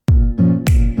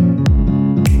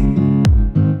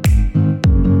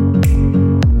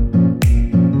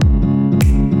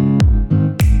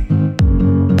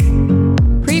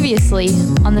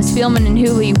Spielman and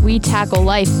Hooley We Tackle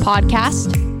Life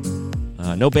podcast.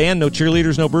 No band, no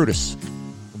cheerleaders, no Brutus.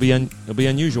 It'll be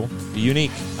unusual, be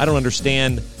unique. I don't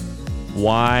understand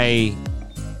why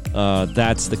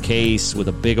that's the case with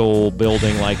a big old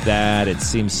building like that. It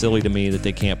seems silly to me that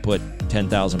they can't put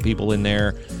 10,000 people in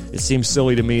there. It seems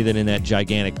silly to me that in that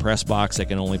gigantic press box they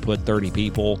can only put 30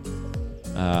 people.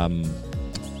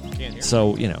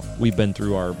 So, we've been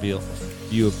through our view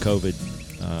of COVID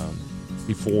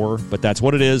before, but that's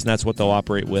what it is, and that's what they'll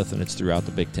operate with, and it's throughout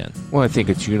the Big Ten. Well, I think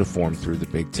it's uniform through the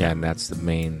Big Ten. That's the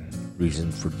main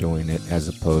reason for doing it, as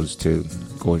opposed to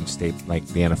going state, like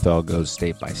the NFL goes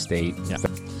state by state. Yeah.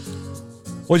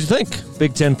 What did you think?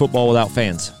 Big Ten football without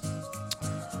fans?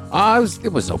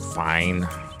 It was fine.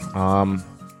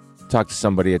 Talked to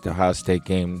somebody at the Ohio State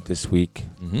game this week.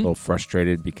 A little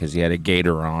frustrated because he had a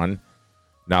gaiter on.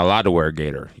 Not allowed to wear a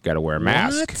gaiter. You got to wear a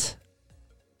mask. What?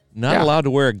 Not allowed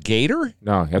to wear a gaiter?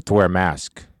 No, you have to wear a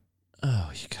mask.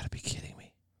 Oh, you got to be kidding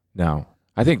me. No.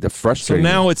 I think the frustrating... So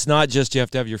now it's not just you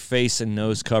have to have your face and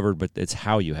nose covered, but it's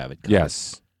how you have it covered.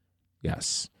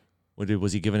 Yes.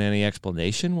 Was he given any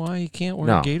explanation why he can't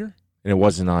wear a gaiter? And it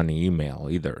wasn't on the email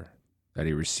either that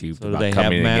he received. So do they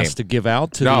have masks to give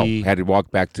out to No, had to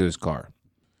walk back to his car.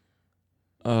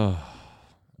 Oh,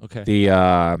 okay.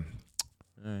 All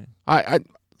right.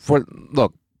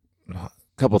 Look, a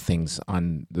couple things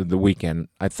on the weekend.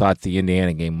 I thought the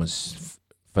Indiana game was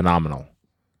phenomenal.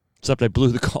 Except I blew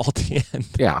the call at the end.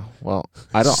 Yeah, well,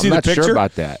 I'm not sure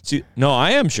about that. No,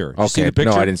 I am sure. Did you see the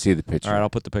picture? No, I didn't see the picture. All right, I'll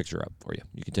put the picture up for you.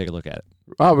 You can take a look at it.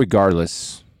 Well,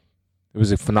 regardless, it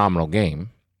was a phenomenal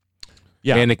game.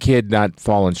 Yeah. And the kid not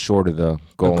falling short of the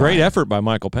goal. Great effort by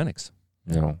Michael Penix.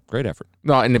 Great effort.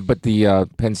 No, but the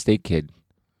Penn State kid.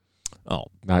 Oh,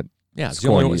 not. Yeah, it's the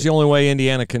only way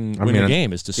Indiana can win a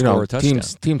game is to score a touchdown.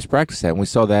 Teams practice that, and we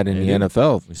saw that in the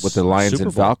NFL with the Lions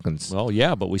and Falcons. Well,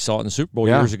 yeah, but we saw it in the Super Bowl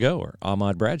years ago, or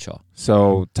Ahmad Bradshaw.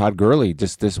 So Todd Gurley,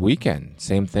 just this weekend,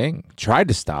 same thing. Tried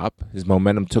to stop. His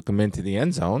momentum took him into the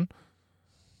end zone.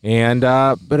 And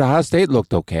but Ohio State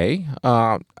looked okay.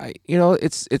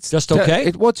 It's just okay.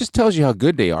 It just tells you how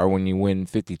good they are when you win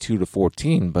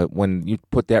 52-14. But when you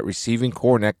put that receiving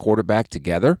core and that quarterback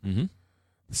together,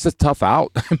 it's a tough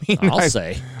out.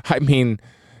 I mean,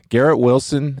 Garrett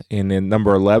Wilson and then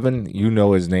number 11, you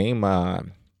know his name,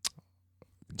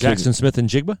 Jackson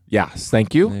Smith-Njigba. Yes,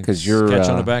 thank you, because you're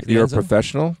a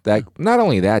professional. That not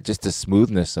only that, just the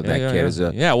smoothness of that kid.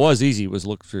 It was easy. It was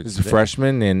He's a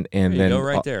freshman, and then go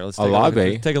right there. Let's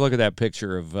Olave. Take a look at that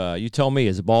picture of. You tell me,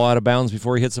 is the ball out of bounds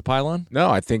before he hits the pylon? No,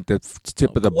 I think the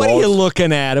tip of the ball. What are you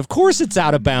looking at? Of course, it's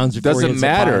out of bounds before he hits the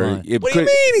pylon. Doesn't matter. What do you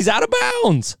mean? He's out of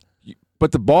bounds.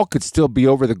 But the ball could still be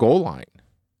over the goal line.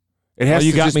 It has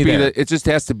to just be it just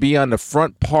has to be on the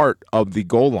front part of the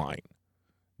goal line.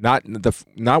 Not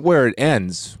where it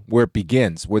ends, where it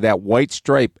begins, where that white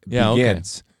stripe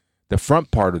begins. Okay. The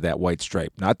front part of that white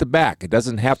stripe, not the back. It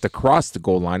doesn't have to cross the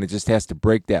goal line. It just has to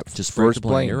break that first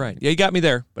plane. You're right. Yeah, you got me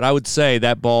there. But I would say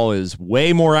that ball is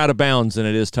way more out of bounds than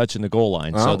it is touching the goal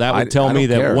line. So that would tell me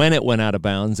that when it went out of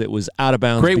bounds, it was out of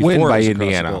bounds. Great before win by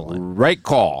Indiana. Right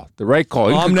call. The right call.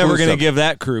 Well, I'm never going to give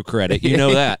that crew credit. You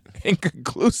know that.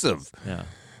 Inconclusive. Yeah.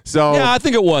 So I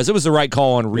think it was. It was the right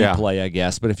call on replay, I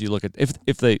guess. But if you look at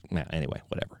anyway,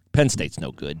 whatever. Penn State's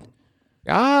no good.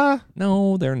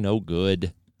 No, they're no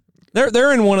good.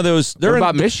 They're in one of those. What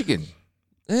about Michigan?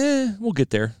 We'll get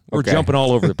there. We're jumping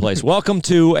all over the place. Welcome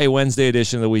to a Wednesday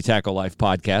edition of the We Tackle Life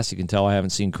podcast. You can tell I haven't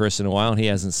seen Chris in a while, and he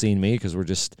hasn't seen me because we're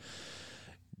just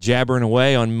jabbering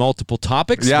away on multiple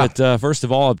topics. Yeah. But first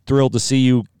of all, I'm thrilled to see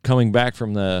you coming back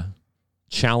from the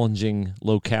challenging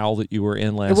locale that you were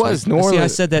in last night. It was night. See, I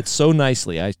said that so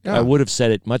nicely. I would have said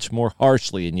it much more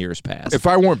harshly in years past. If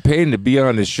I weren't paying to be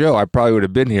on the show, I probably would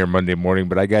have been here Monday morning,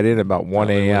 but I got in about 1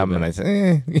 a.m. and I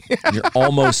said,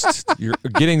 You're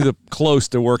getting close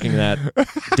to working that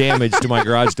damage to my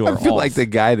garage door. I feel like the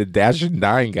Dash and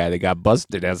Dine guy that got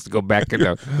busted has to go back in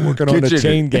the working on the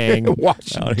chain gang.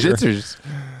 Watching jitters.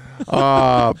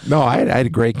 No, I had a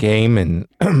great game,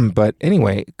 but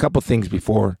anyway, a couple things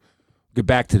before get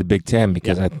back to the Big Ten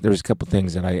because there's a couple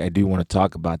things that I do want to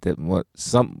talk about.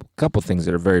 Couple things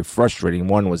that are very frustrating.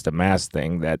 One was the mask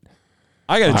thing that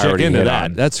I got to check into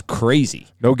that. That's crazy.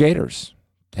 No gaiters.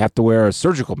 Have to wear a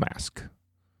surgical mask.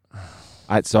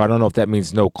 So I don't know if that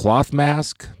means no cloth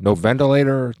mask, no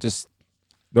ventilator, just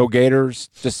no gaiters,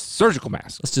 just surgical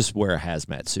mask. Let's just wear a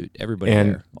hazmat suit. Everybody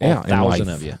there. All 1,000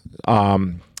 of you.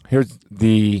 Here's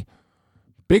the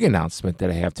big announcement that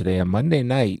I have today. On Monday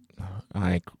night,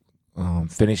 I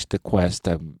finished the quest.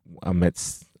 I'm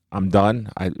done.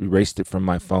 I erased it from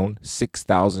my phone.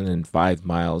 6,005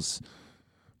 miles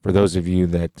For those of you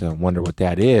that wonder what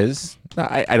that is,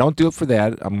 I don't do it for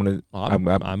that.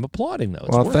 I'm applauding though.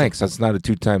 Well, thanks. That's not a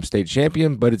 2-time state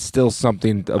champion, but it's still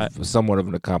something of somewhat of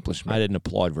an accomplishment. I didn't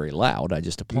applaud very loud. I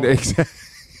just applauded.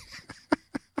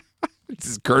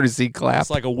 It's a courtesy clap. It's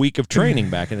like a week of training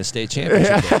back in the state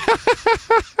championship.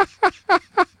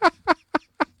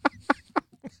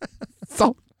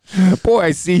 So, boy,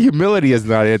 I see humility has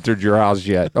not entered your house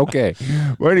yet. Okay.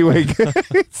 Well, anyway,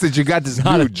 since you got this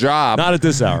new job. Not at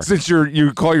this hour. Since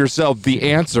you call yourself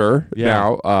the answer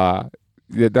now,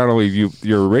 not only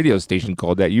your radio station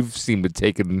called that, you've seemed to have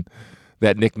taken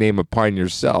that nickname upon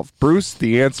yourself. Bruce,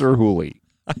 the answer, Hooley.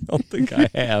 I don't think I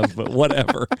have, but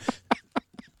whatever.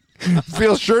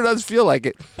 Sure does feel like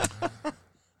it.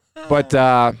 But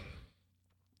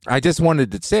I just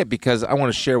wanted to say it because I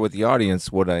want to share with the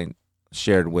audience what I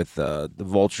shared with the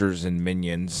vultures and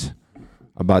minions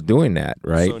about doing that,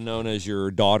 right? So known as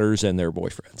your daughters and their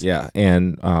boyfriends. Yeah,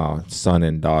 and son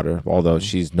and daughter, although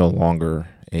she's no longer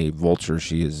a vulture.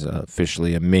 She is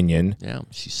officially a minion. Yeah,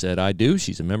 she said, I do.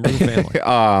 She's a member of the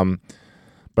family.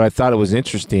 But I thought it was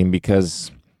interesting because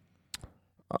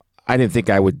I didn't think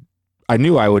I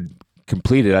knew I would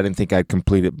complete it. I didn't think I'd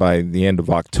complete it by the end of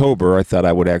October. I thought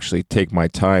I would actually take my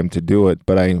time to do it,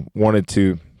 but I wanted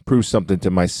to prove something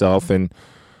to myself, and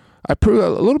I proved a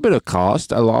little bit of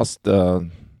cost. I lost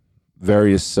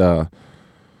various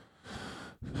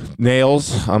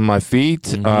nails on my feet.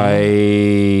 Mm-hmm.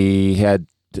 I had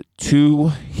 2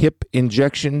 hip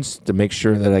injections to make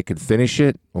sure that I could finish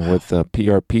it with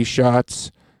PRP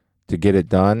shots to get it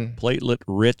done.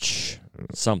 Platelet-rich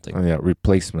something. Yeah,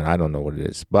 replacement. I don't know what it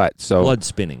is. But so blood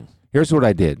spinning. Here's what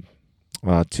I did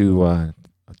to a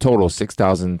total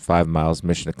 6,005 miles,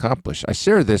 mission accomplished. I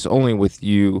share this only with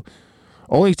you,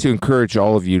 only to encourage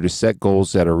all of you to set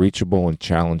goals that are reachable and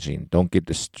challenging. Don't get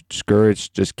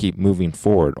discouraged. Just keep moving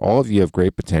forward. All of you have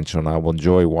great potential, and I will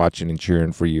enjoy watching and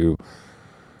cheering for you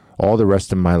all the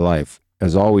rest of my life.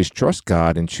 As always, trust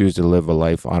God and choose to live a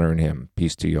life honoring Him.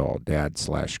 Peace to you all,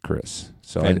 Dad/Chris.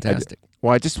 So fantastic.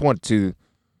 I just want to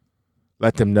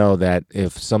let them know that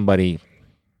if somebody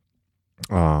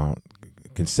can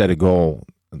set a goal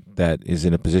that is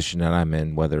in a position that I'm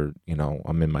in, whether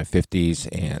I'm in my 50s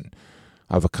and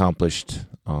I've accomplished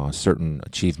certain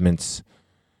achievements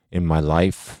in my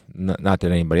life, not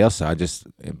that anybody else,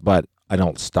 but I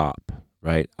don't stop.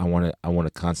 Right? I want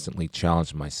to constantly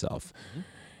challenge myself,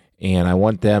 and I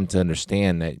want them to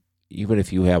understand that even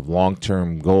if you have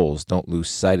long-term goals, don't lose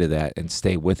sight of that and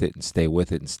stay with it and stay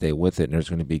with it and stay with it. And there's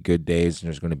going to be good days and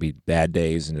there's going to be bad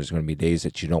days and there's going to be days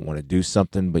that you don't want to do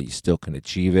something, but you still can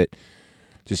achieve it.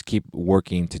 Just keep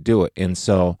working to do it. And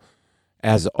so,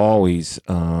 as always,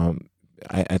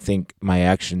 I think my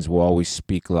actions will always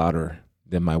speak louder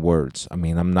than my words. I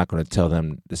mean, I'm not going to tell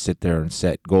them to sit there and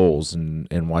set goals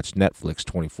and watch Netflix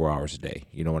 24 hours a day.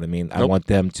 You know what I mean? Nope. I want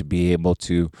them to be able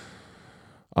to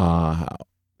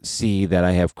see that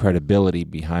I have credibility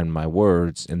behind my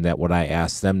words and that what I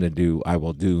ask them to do, I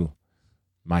will do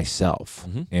myself.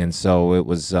 Mm-hmm. And so it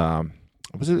was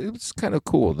kind of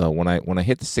cool though. When I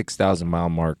hit the 6,000 mile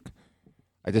mark,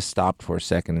 I just stopped for a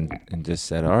second and just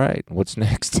said, all right, what's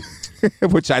next?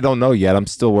 Which I don't know yet. I'm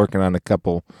still working on a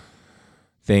couple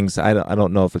things. I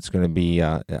don't know if it's going to be,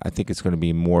 I think it's going to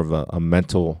be more of a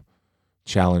mental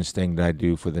challenge thing that I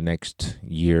do for the next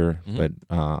year. Mm-hmm. But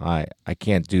I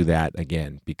can't do that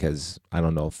again because I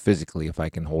don't know physically if I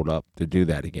can hold up to do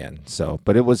that again. So,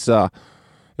 but it was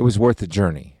worth the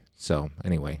journey. So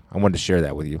anyway, I wanted to share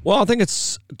that with you. Well, I think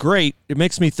it's great. It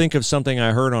makes me think of something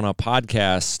I heard on a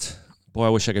podcast. Boy, I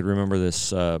wish I could remember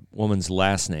this woman's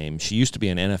last name. She used to be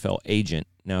an NFL agent.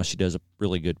 Now she does a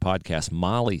really good podcast,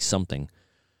 Molly something.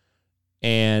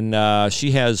 And I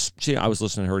was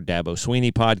listening to her Dabo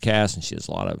Sweeney podcast, and she has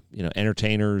a lot of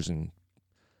entertainers and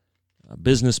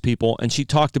business people. And she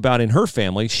talked about in her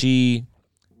family,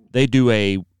 they do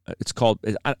it's called,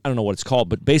 I don't know what it's called,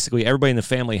 but basically everybody in the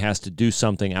family has to do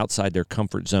something outside their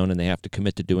comfort zone, and they have to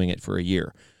commit to doing it for a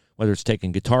year, whether it's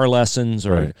taking guitar lessons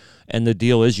or, right. And the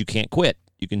deal is you can't quit.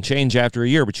 You can change after a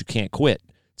year, but you can't quit.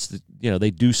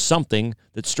 They do something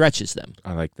that stretches them.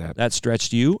 I like that. That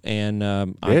stretched you, and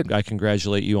I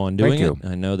congratulate you on doing it.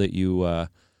 I know that you, and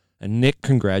Nick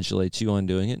congratulates you on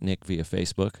doing it, Nick via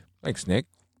Facebook. Thanks, Nick.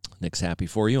 Nick's happy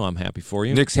for you. I'm happy for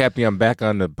you. Nick's happy I'm back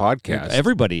on the podcast.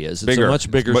 Everybody is. It's a much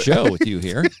bigger show with you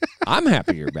here. I'm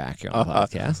happy you're back on the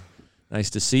podcast. Nice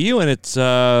to see you, and it's,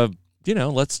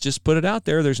 let's just put it out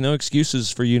there. There's no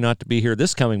excuses for you not to be here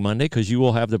this coming Monday because you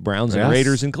will have the Browns and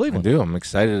Raiders in Cleveland. I do. I'm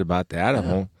excited about that.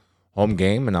 I'm home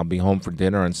game, and I'll be home for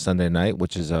dinner on Sunday night,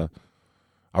 which is a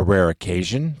a rare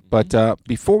occasion. But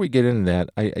before we get into that,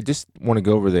 I just want to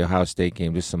go over the Ohio State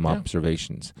game, just some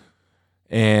observations.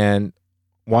 And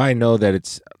why I know that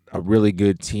it's a really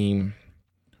good team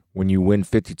when you win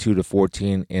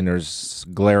 52-14 and there's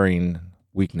glaring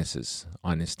weaknesses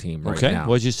on this team right now. Okay,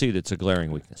 what did you see that's a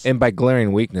glaring weakness? And by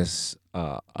glaring weakness,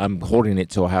 I'm holding it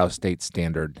to Ohio State's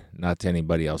standard, not to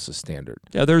anybody else's standard.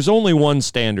 Yeah, there's only one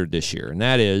standard this year, and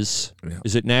that is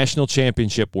it national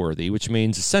championship worthy, which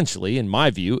means essentially, in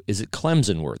my view, is it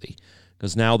Clemson worthy?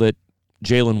 Because now that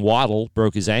Jalen Waddle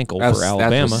broke his ankle for Alabama.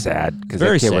 That was sad, because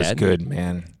that kid was good,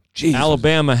 man. Jesus.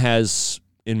 Alabama has,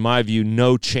 in my view,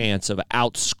 no chance of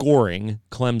outscoring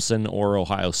Clemson or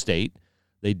Ohio State.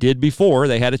 They did before.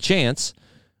 They had a chance.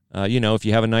 If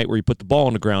you have a night where you put the ball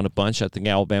on the ground a bunch, I think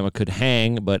Alabama could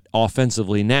hang. But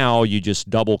offensively now, you just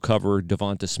double cover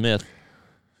Devonta Smith.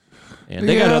 And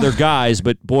they got other guys,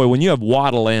 but, boy, when you have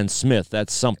Waddle and Smith,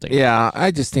 that's something. Yeah,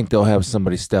 I just think they'll have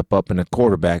somebody step up, and the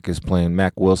quarterback is playing.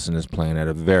 Mack Wilson is playing at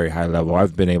a very high level.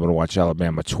 I've been able to watch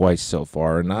Alabama twice so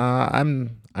far, and I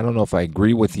don't know if I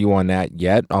agree with you on that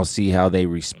yet. I'll see how they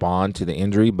respond to the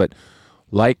injury, but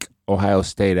like Ohio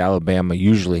State, Alabama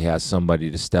usually has somebody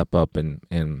to step up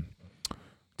and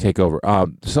take over.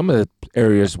 Some of the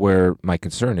areas where my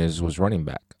concern was running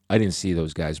back. I didn't see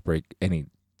those guys break any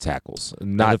tackles,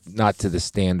 not to the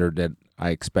standard that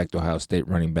I expect Ohio State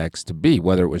running backs to be,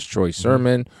 whether it was Trey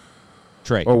Sermon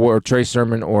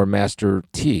or Master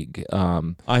Teague.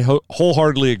 I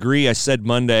wholeheartedly agree. I said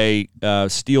Monday,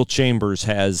 Steel Chambers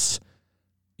has,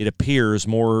 it appears,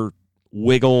 more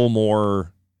wiggle,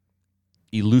 more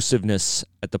elusiveness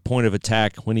at the point of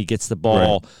attack when he gets the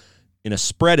ball in a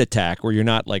spread attack where you're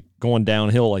not like going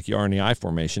downhill like you are in the I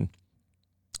formation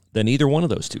than either one of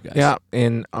those two guys. Yeah,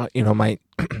 and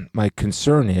my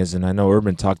concern is, and I know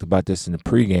Urban talked about this in the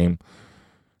pregame,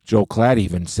 Joel Klatt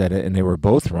even said it, and they were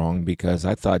both wrong because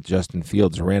I thought Justin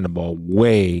Fields ran the ball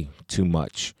way too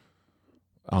much.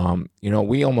 You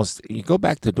go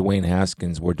back to Dwayne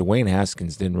Haskins, where Dwayne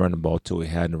Haskins didn't run the ball till he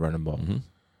had to run the ball. Mm-hmm.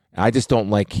 I just don't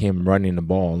like him running the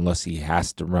ball unless he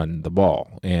has to run the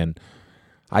ball. And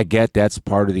I get that's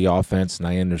part of the offense, and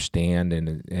I understand,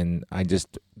 and I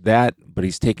just but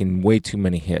he's taking way too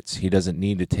many hits. He doesn't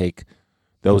need to take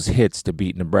those hits to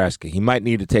beat Nebraska. He might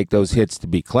need to take those hits to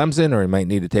beat Clemson, or he might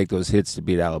need to take those hits to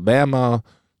beat Alabama,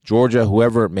 Georgia,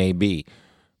 whoever it may be.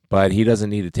 But he doesn't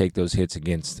need to take those hits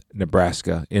against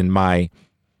Nebraska, in my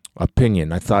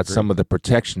opinion. I thought some of the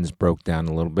protections broke down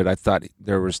a little bit. I thought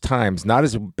there was times, not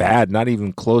as bad, not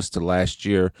even close to last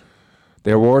year.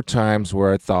 There were times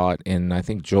where I thought, and I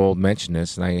think Joel mentioned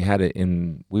this, and I had it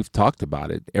we've talked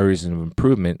about it, areas of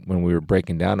improvement when we were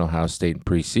breaking down Ohio State in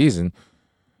preseason.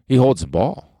 He holds the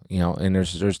ball, and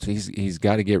he's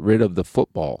got to get rid of the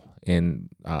football, and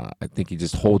I think he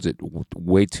just holds it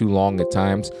way too long at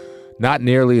times. Not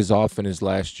nearly as often as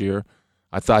last year.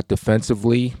 I thought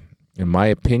defensively, in my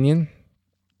opinion,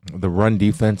 the run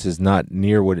defense is not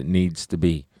near what it needs to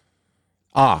be.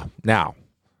 Now,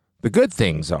 the good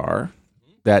things are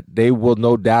that they will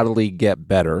no doubtly get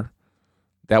better.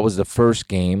 That was the first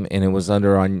game, and it was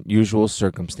under unusual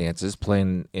circumstances,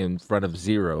 playing in front of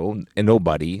zero and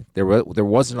nobody. There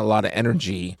wasn't a lot of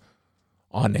energy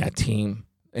on that team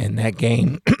in that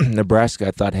game. Nebraska,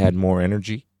 I thought, had more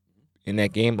energy in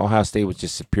that game. Ohio State was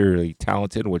just superiorly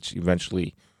talented, which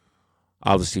eventually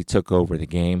obviously took over the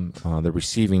game. The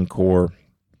receiving core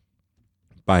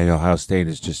by Ohio State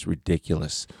is just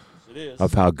ridiculous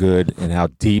of how good and how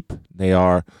deep they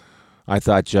are. I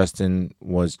thought Justin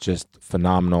was just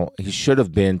phenomenal. He should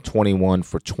have been 21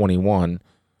 for 21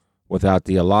 without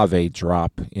the Olave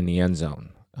drop in the end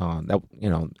zone.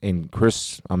 And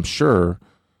Chris, I'm sure,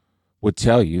 would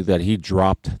tell you that he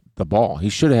dropped the ball. He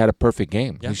should have had a perfect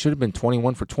game. Yeah. He should have been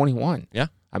 21 for 21. Yeah.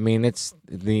 I mean,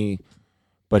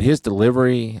 but his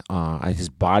delivery, his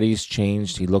body's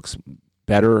changed. He looks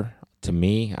better to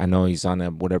me. I know he's on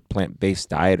a plant-based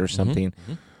diet or something,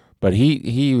 but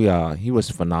he was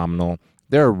phenomenal.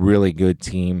 They're a really good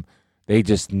team. They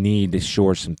just need to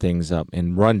shore some things up,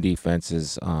 and run defense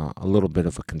is a little bit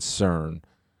of a concern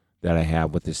that I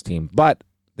have with this team. But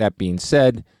that being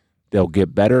said, they'll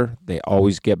get better. They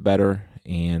always get better,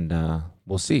 and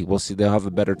we'll see. They'll have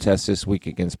a better test this week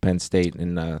against Penn State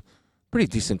and a pretty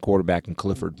decent quarterback in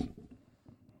Clifford.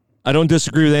 I don't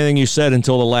disagree with anything you said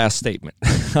until the last statement.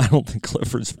 I don't think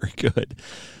Clifford's very good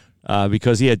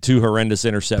because he had two horrendous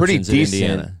interceptions in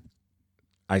Indiana.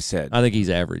 I said. I think he's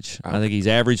average. I think he's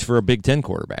average for a Big Ten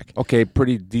quarterback. Okay,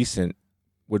 pretty decent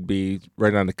would be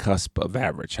right on the cusp of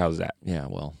average. How's that? Yeah,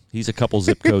 well, he's a couple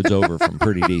zip codes over from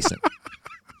pretty decent.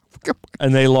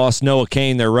 And they lost Noah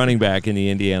Cain, their running back, in the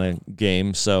Indiana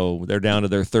game, so they're down to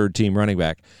their third-team running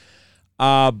back.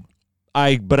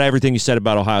 But everything you said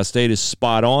about Ohio State is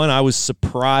spot on. I was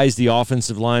surprised the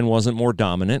offensive line wasn't more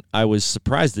dominant. I was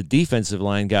surprised the defensive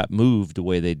line got moved the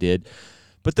way they did.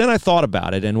 But then I thought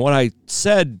about it, and what I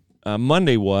said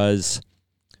Monday was,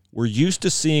 we're used to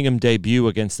seeing them debut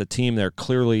against a team they're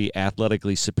clearly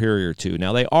athletically superior to.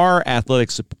 Now, they are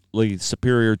athletically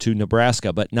superior to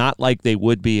Nebraska, but not like they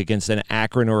would be against an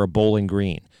Akron or a Bowling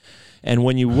Green. And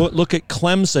when you look at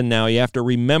Clemson now, you have to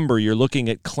remember you're looking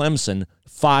at Clemson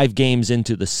 5 games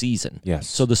into the season. Yes.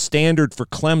 So the standard for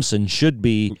Clemson should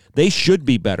be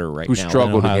better right now. Who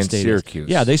struggled against Syracuse.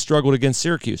 Yeah, they struggled against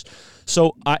Syracuse.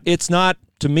 So it's not,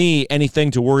 to me, anything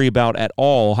to worry about at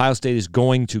all. Ohio State is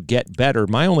going to get better.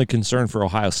 My only concern for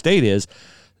Ohio State is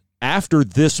after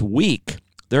this week,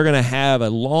 they're going to have a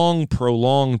long,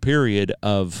 prolonged period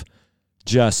of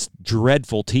just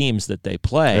dreadful teams that they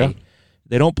play. Yeah.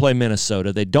 They don't play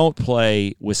Minnesota. They don't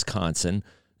play Wisconsin.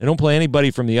 They don't play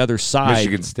anybody from the other side.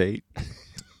 Michigan State.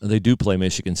 They do play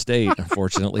Michigan State,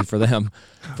 unfortunately for them,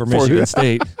 for Michigan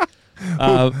State.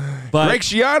 But Greg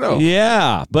Schiano.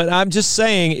 Yeah, but I'm just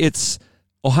saying it's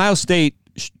Ohio State.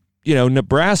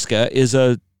 Nebraska is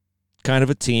a kind of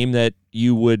a team that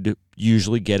you would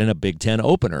usually get in a Big Ten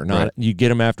opener. You get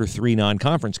them after 3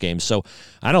 non-conference games. So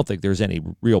I don't think there's any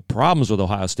real problems with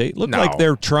Ohio State. Look like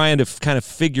they're trying to kind of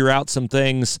figure out some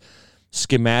things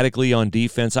schematically on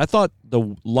defense. I thought the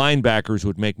linebackers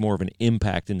would make more of an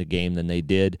impact in the game than they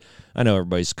did. I know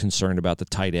everybody's concerned about the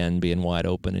tight end being wide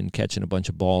open and catching a bunch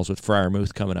of balls with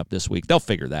Freiermuth coming up this week. They'll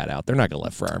figure that out. They're not going to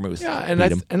let Freiermuth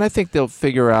beat him. And I think they'll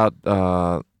figure out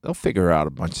a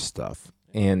bunch of stuff.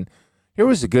 And here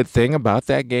was a good thing about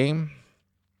that game.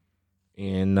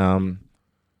 And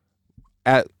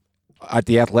at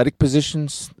the athletic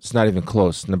positions, it's not even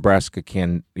close. Nebraska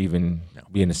can't even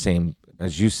be in the same,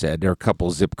 as you said. They're a couple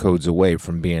zip codes away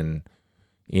from being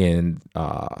able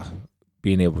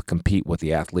to compete with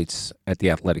the athletes at the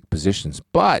athletic positions.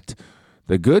 But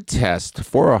the good test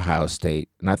for Ohio State,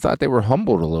 and I thought they were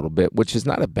humbled a little bit, which is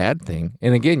not a bad thing.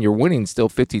 And again, you're winning still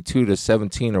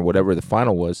 52-17 or whatever the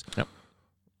final was. Yep.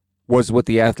 Was with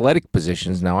the athletic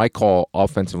positions. Now, I call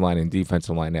offensive line and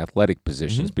defensive line athletic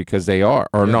positions because they are,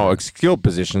 skilled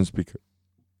positions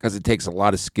because it takes a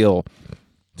lot of skill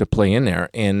to play in there.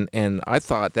 And I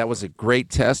thought that was a great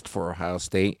test for Ohio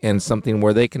State and something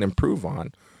where they can improve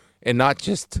on, and not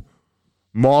just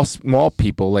small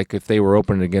people like if they were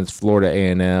opening against Florida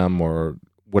A&M or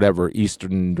whatever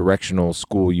Eastern directional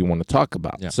school you want to talk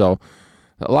about. Yeah. So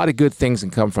a lot of good things can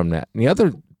come from that. And the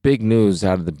other big news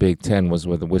out of the Big Ten was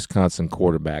with a Wisconsin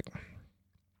quarterback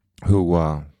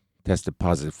who tested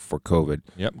positive for COVID.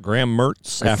 Yep, Graham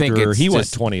Mertz, after he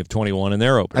went 20 of 21 in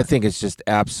their opener. I think it's just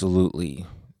absolutely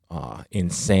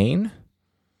insane.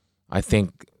 I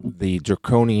think the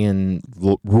draconian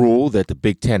rule that the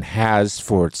Big Ten has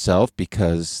for itself,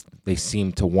 because they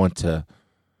seem to want to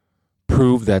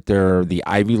prove that they're the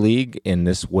Ivy League in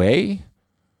this way,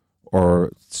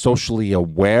 or socially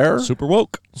aware. Super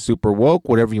woke,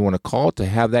 whatever you want to call it. To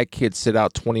have that kid sit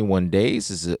out 21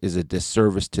 days is a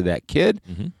disservice to that kid.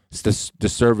 Mm-hmm. It's a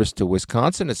disservice to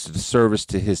Wisconsin. It's a disservice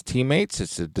to his teammates.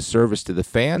 It's a disservice to the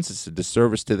fans. It's a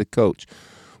disservice to the coach.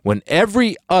 When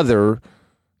every other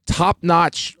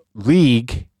top-notch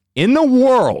league in the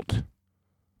world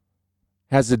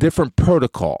has a different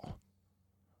protocol.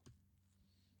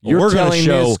 We're going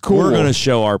to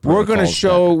show our protocols. We're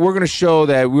going to show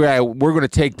that we're going to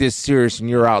take this serious, and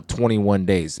you're out 21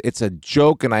 days. It's a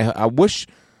joke, and I wish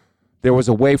there was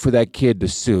a way for that kid to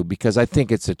sue, because I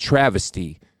think it's a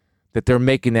travesty that they're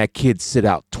making that kid sit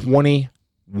out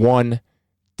 21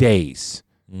 days.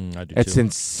 I do it's too.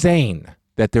 Insane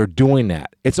that they're doing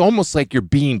that. It's almost like you're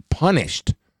being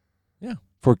punished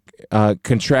for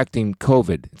contracting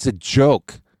COVID. It's a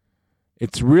joke.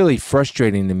 It's really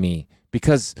frustrating to me,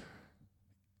 because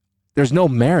there's no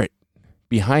merit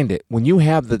behind it. When you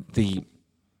have the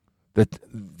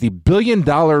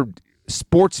billion-dollar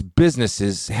sports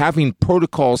businesses having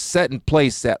protocols set in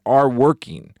place that are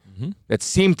working, that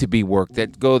seem to be work,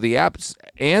 that go the apps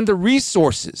and the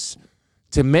resources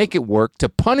to make it work, to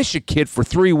punish a kid for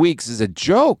 3 weeks is a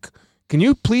joke. Can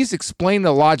you please explain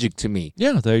the logic to me?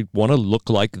 Yeah, they want to look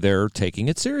like they're taking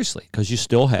it seriously, because you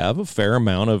still have a fair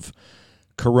amount of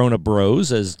Corona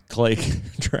bros, as Clay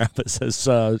Travis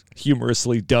has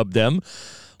humorously dubbed them,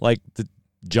 like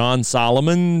John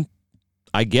Solomon.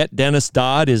 I get Dennis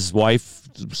Dodd, his wife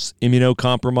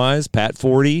immunocompromised, Pat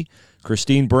Forty,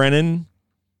 Christine Brennan,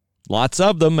 lots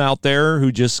of them out there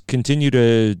who just continue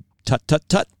to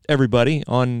tut everybody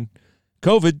on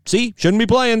COVID. See, shouldn't be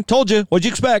playing. Told you. What'd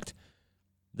you expect?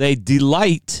 They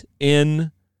delight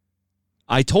in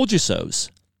I told you so's,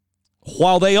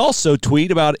 while they also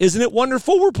tweet about, isn't it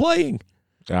wonderful we're playing?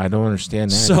 I don't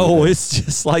understand that. So it's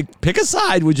just like, pick a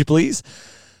side, would you please?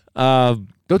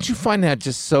 Don't you find that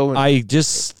just so... I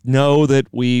just know that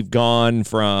we've gone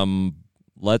from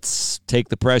let's take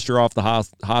the pressure off the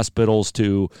hospitals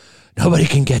to nobody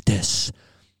can get this.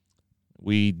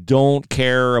 We don't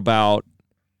care about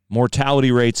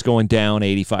mortality rates going down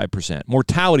 85%.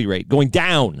 Mortality rate going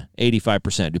down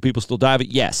 85%. Do people still die of it?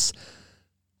 Yes.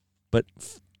 But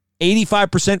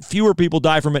 85% fewer people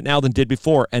die from it now than did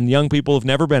before, and young people have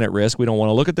never been at risk. We don't want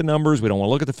to look at the numbers. We don't want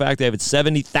to look at the fact they have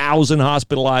 70,000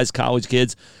 hospitalized college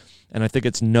kids, and I think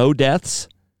it's no deaths.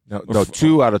 No,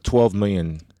 2 out of 12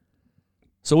 million.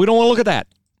 So we don't want to look at that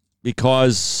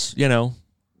because,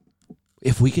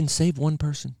 if we can save one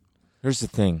person. Here's the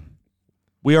thing.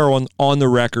 We are on the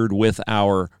record with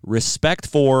our respect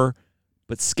for,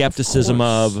 but skepticism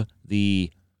of the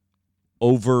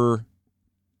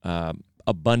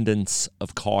abundance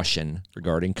of caution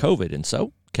regarding COVID. And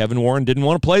so Kevin Warren didn't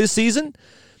want to play the season.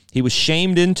 He was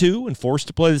shamed into and forced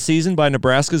to play the season by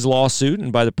Nebraska's lawsuit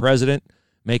and by the president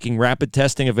making rapid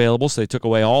testing available. So they took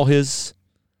away all his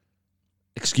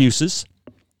excuses.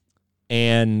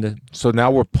 And so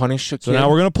now we're punished again? So now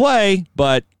we're going to play,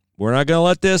 but we're not going to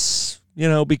let this,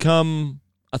 become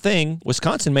a thing.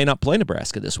 Wisconsin may not play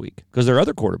Nebraska this week because their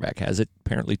other quarterback has it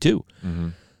apparently too. Mm-hmm.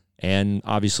 And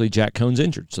obviously Jack Cohn's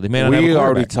injured, so they may not have a quarterback. We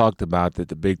already talked about that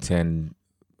the Big Ten,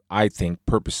 I think,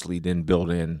 purposely didn't build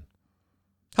in.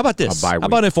 How about this? How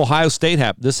about if Ohio State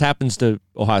this happens to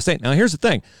Ohio State? Now, here's the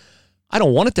thing. I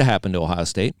don't want it to happen to Ohio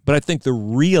State, but I think the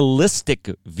realistic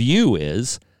view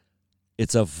is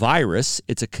it's a virus.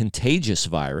 It's a contagious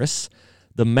virus.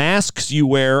 The masks you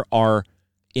wear are,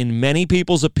 in many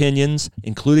people's opinions,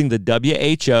 including the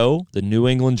WHO, the New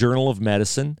England Journal of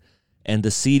Medicine, and the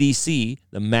CDC,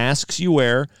 the masks you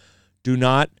wear do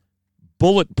not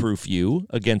bulletproof you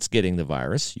against getting the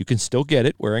virus. You can still get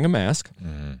it wearing a mask.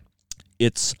 Mm-hmm.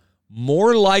 It's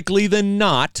more likely than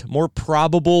not, more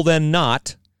probable than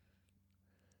not,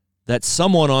 that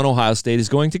someone on Ohio State is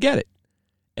going to get it.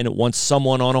 And once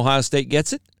someone on Ohio State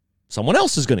gets it, someone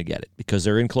else is going to get it because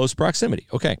they're in close proximity.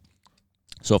 Okay.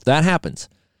 So if that happens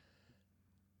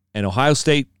and Ohio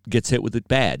State gets hit with it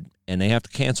bad and they have to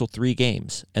cancel 3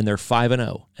 games and they're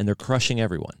 5-0 and they're crushing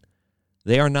everyone,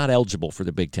 they are not eligible for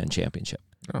the Big Ten championship.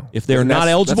 No. If they're not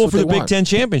eligible for the Big Ten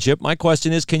championship, my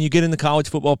question is, can you get in the college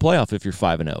football playoff if you're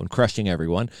 5-0 and crushing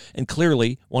everyone and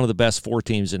clearly one of the best 4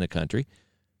 teams in the country,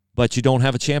 but you don't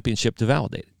have a championship to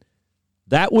validate it?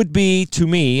 That would be, to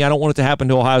me, I don't want it to happen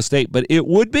to Ohio State, but it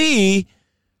would be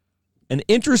an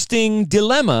interesting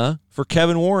dilemma for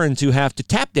Kevin Warren to have to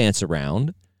tap dance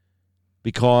around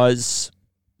because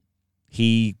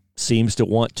he seems to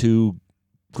want to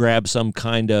grab some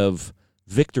kind of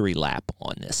victory lap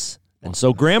on this. And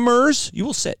so, Graham Mertz, you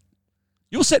will sit.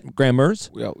 You will sit, Graham Mertz.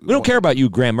 We don't care about you,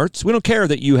 Graham Mertz. We don't care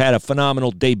that you had a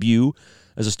phenomenal debut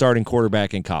as a starting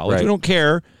quarterback in college. Right. We don't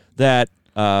care that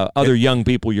other young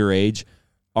people your age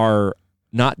are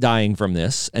not dying from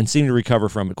this and seem to recover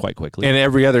from it quite quickly. And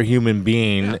every other human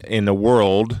being in the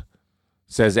world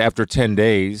says after 10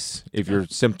 days, if you're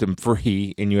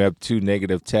symptom-free and you have 2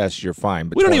 negative tests, you're fine.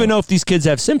 But we don't even know if these kids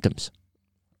have symptoms.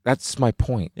 That's my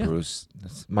point, Bruce.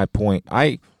 That's my point.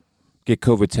 I get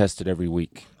COVID tested every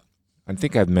week. I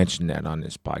think I've mentioned that on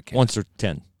this podcast. Once or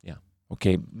 10, yeah.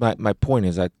 Okay, my point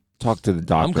is I talked to the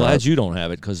doctor. I'm glad you don't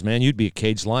have it because, man, you'd be a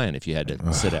caged lion if you had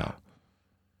to sit out.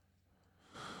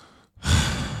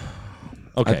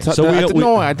 Okay,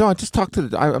 I don't. I just talked to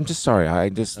the. I'm just sorry.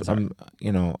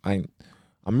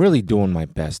 I'm really doing my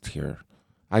best here.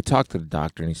 I talked to the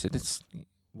doctor and he said,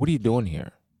 "What are you doing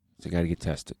here?" I said, "I got to get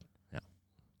tested." Yeah.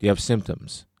 Do you have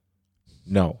symptoms?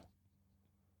 No.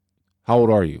 How old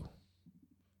are you?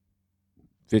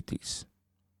 50s.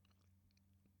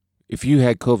 If you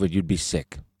had COVID, you'd be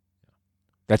sick.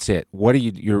 That's it. What are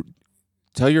you?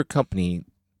 Tell your company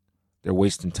they're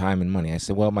wasting time and money. I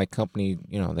said, well, my company,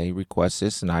 they request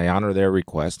this, and I honor their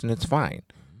request, and it's fine.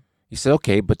 He said,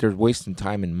 okay, but they're wasting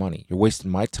time and money. You're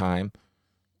wasting my time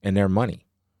and their money.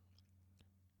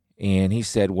 And he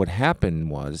said what happened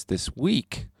was this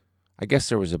week, I guess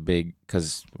there was a big,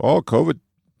 because, COVID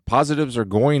positives are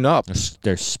going up.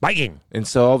 They're spiking. And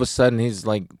so all of a sudden, he's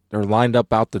like, they're lined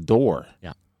up out the door.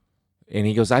 Yeah. And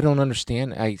he goes, I don't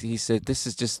understand. He said, this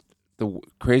is just the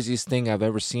craziest thing I've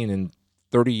ever seen in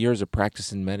 30 years of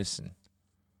practicing medicine.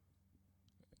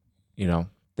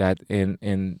 That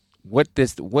and what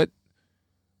the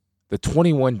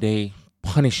 21-day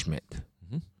punishment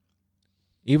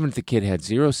even if the kid had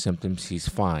 0 symptoms, he's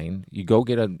fine. You go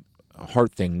get a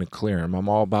heart thing to clear him. I'm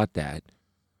all about that.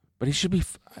 But he should be.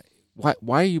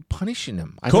 Why are you punishing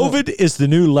him? COVID is the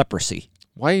new leprosy.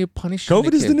 Why are you punishing?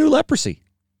 COVID is the new leprosy.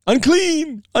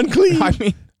 Unclean. I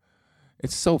mean,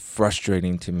 it's so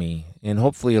frustrating to me. And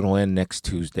hopefully it'll end next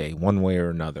Tuesday, one way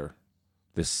or another.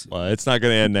 Well, it's not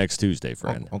going to end next Tuesday,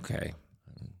 friend. Oh, okay.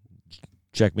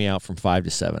 Check me out from 5 to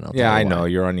 7. I know.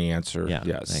 You're on The Answer. Yeah,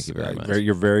 yes. Thank you very much.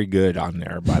 You're very good on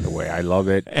there, by the way. I love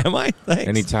it. Am I? Thanks.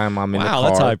 Anytime I'm in the car. Wow,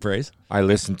 that's high praise. I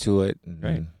listen to it.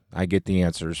 And I get the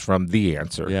answers from The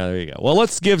Answer. Yeah, there you go. Well,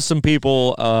 let's give some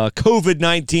people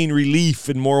COVID-19 relief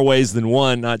in more ways than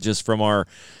one, not just from our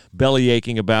belly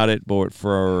aching about it, but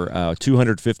for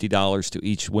 $250 to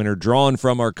each winner drawn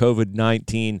from our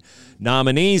COVID-19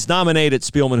 nominees. Nominate at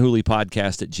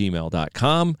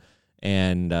SpielmanHooleyPodcast@gmail.com.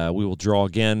 And we will draw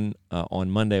again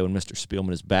on Monday when Mr.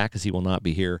 Spielman is back, because he will not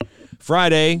be here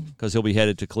Friday because he'll be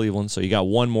headed to Cleveland. So you got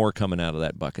one more coming out of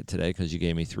that bucket today because you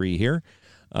gave me 3 here.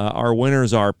 Our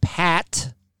winners are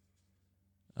Pat,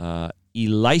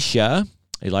 Elisha.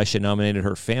 Elisha nominated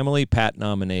her family. Pat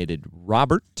nominated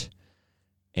Robert.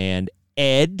 And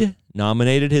Ed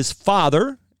nominated his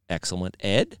father. Excellent,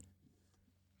 Ed.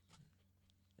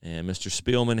 And Mr.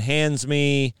 Spielman hands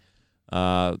me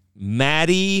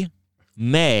Maddie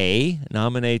May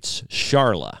nominates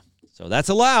Charla. So that's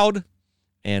allowed.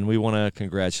 And we want to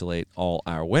congratulate all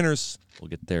our winners. We'll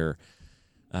get their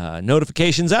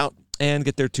notifications out and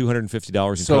get their $250 in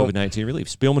COVID-19 relief.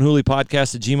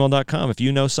 SpielmanHooleyPodcast@gmail.com. If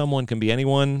you know someone, can be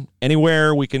anyone,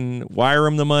 anywhere, we can wire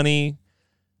them the money.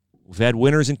 We've had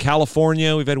winners in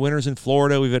California. We've had winners in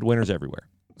Florida. We've had winners everywhere.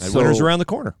 We've had winners around the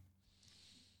corner.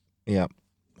 Yeah.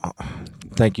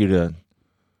 Thank you to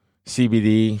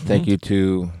CBD. Thank you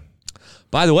to...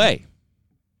 By the way,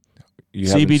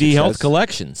 CBD Health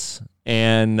Collections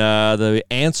and the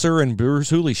Answer and Brewers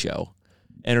Hooley Show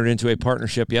entered into a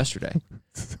partnership yesterday.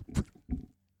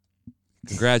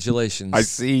 Congratulations. I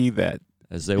see that.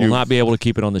 As they will not be able to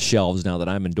keep it on the shelves now that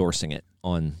I'm endorsing it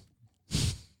on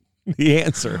The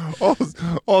Answer.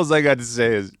 All I got to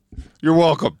say is, you're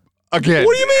welcome. Again.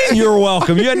 What do you mean you're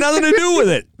welcome? You had nothing to do with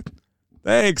it.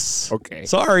 Thanks. Okay.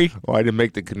 Sorry. Well, I didn't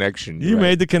make the connection. You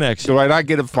made the connection. Do I not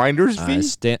get a finder's fee?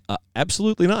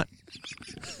 Absolutely not.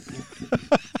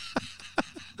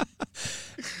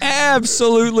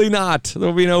 Absolutely not.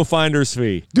 There'll be no finder's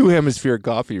fee. Do Hemisphere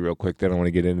Coffee real quick. Then I want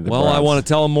to get into the Well, Browns. I want to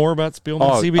tell them more about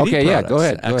Spielman CBD okay, products. Yeah, go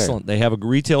ahead. Excellent. They have a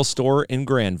retail store in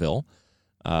Granville.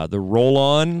 The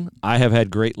roll-on I have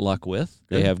had great luck with.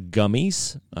 Good. They have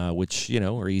gummies, which,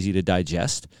 are easy to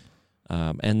digest.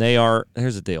 And they are,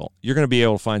 here's the deal. You're going to be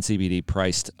able to find CBD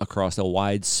priced across a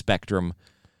wide spectrum.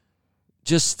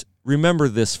 Just remember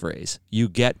this phrase. You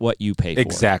get what you pay for.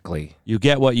 Exactly. You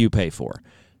get what you pay for.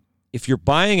 If you're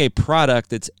buying a product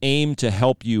that's aimed to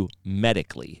help you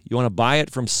medically, you want to buy it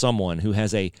from someone who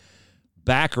has a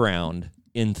background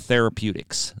in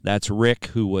therapeutics. That's Rick,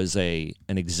 who was an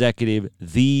executive,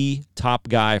 the top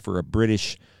guy for a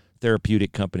British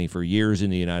therapeutic company for years in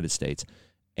the United States.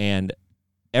 And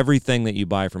everything that you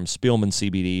buy from Spielman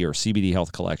CBD or CBD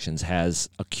Health Collections has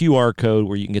a QR code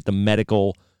where you can get the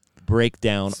medical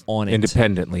breakdown on it.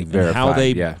 Independently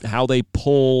verified. How they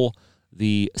pull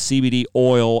the CBD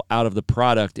oil out of the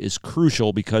product is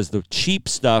crucial, because the cheap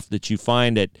stuff that you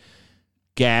find at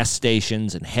gas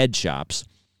stations and head shops,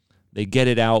 they get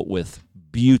it out with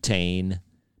butane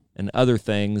and other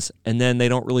things, and then they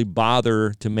don't really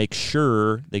bother to make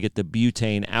sure they get the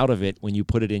butane out of it when you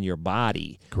put it in your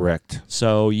body. Correct.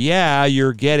 So,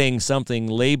 you're getting something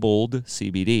labeled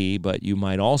CBD, but you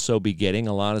might also be getting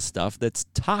a lot of stuff that's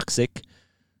toxic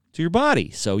to your body.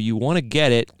 So you want to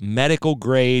get it medical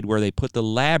grade, where they put the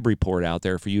lab report out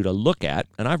there for you to look at.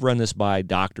 And I've run this by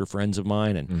doctor friends of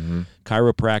mine and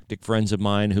chiropractic friends of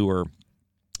mine who are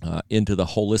into the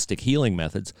holistic healing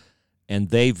methods, and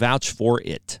they vouch for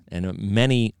it. And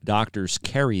many doctors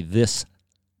carry this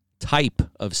type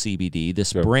of CBD,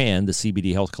 this brand, the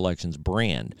CBD Health Collections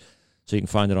brand. So you can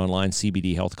find it online,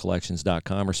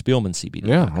 cbdhealthcollections.com or Spielman CBD.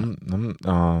 Yeah,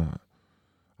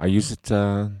 I use it,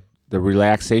 the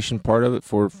relaxation part of it,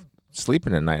 for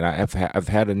sleeping at night. I've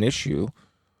had an issue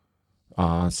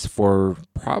for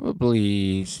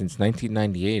probably since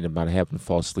 1998 about having to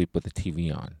fall asleep with the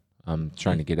TV on. I'm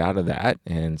trying to get out of that,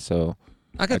 and so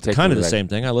I got kind of the same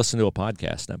thing. I listen to a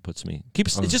podcast, and that puts me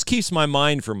it just keeps my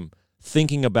mind from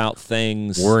thinking about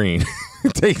things. Worrying.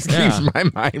 Keeps my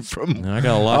mind from. I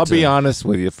got a lot. I'll be honest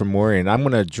with you, from worrying. I'm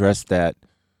going to address that.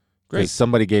 Great.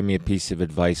 Somebody gave me a piece of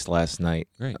advice last night.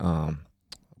 Great.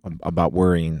 About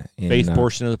worrying. Faith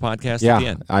portion of the podcast. Yeah, at the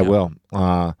end. I will.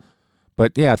 But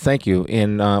But yeah, thank you.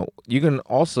 And you can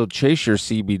also chase your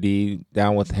CBD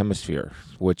down with Hemisphere,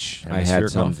 which I had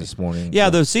some this morning.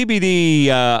 Yeah, the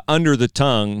CBD under the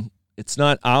tongue. It's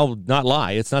not. I'll not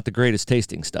lie. It's not the greatest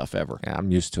tasting stuff ever. Yeah,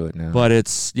 I'm used to it now. But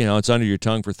it's it's under your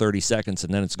tongue for 30 seconds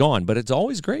and then it's gone. But it's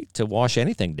always great to wash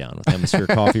anything down with Hemisphere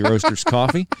Coffee Roasters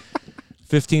coffee.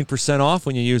 15% off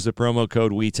when you use the promo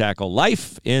code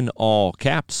WeTackleLife in all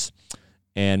caps.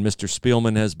 And Mr.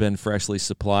 Spielman has been freshly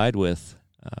supplied with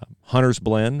Hunter's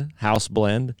Blend, House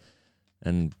Blend,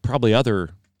 and probably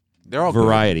other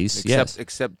varieties.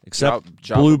 Except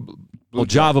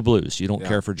Java Blues. You don't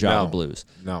care for Java Blues.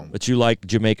 No. But you like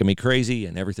Jamaica Me Crazy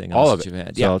and everything else all of that you've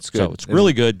had. So it's good. So it's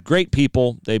really good. Great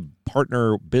people. They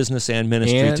partner business and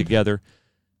ministry together.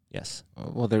 Yes.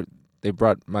 Well, they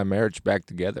brought my marriage back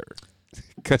together.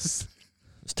 Because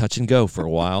it was touch and go for a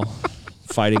while.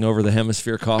 Fighting over the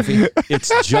Hemisphere coffee.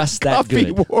 It's just that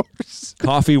good.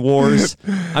 Coffee Wars.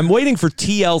 I'm waiting for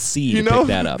TLC to pick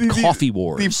that up. Coffee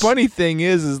Wars. The funny thing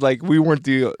is like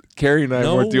Carrie and I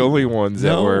weren't the only ones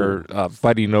that were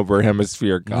fighting over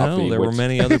Hemisphere coffee. No, there were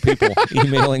many other people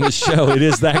emailing the show. It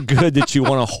is that good that you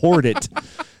want to hoard it.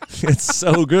 It's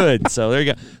so good. So there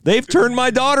you go. They've turned my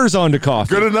daughters on to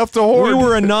coffee. Good enough to hoard. We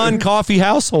were a non-coffee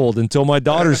household until my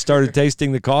daughters started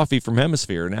tasting the coffee from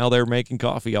Hemisphere. Now they're making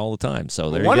coffee all the time. So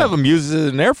there you go. One of them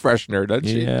uses an air freshener, doesn't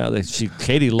she? Yeah,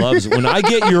 Katie loves it. When I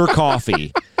get your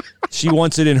coffee, she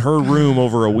wants it in her room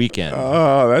over a weekend.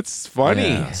 Oh, that's funny.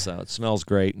 Yeah, so it smells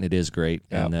great, and it is great.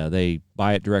 Yep. And they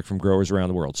buy it direct from growers around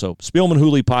the world. So Spielman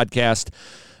Hooley podcast.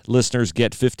 Listeners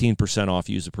get 15% off.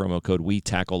 Use the promo code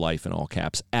WeTackleLife in all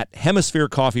caps at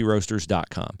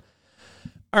HemisphereCoffeeRoasters.com.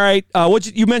 All right.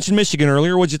 You mentioned Michigan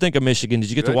earlier. What'd you think of Michigan? Did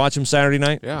you get to watch them Saturday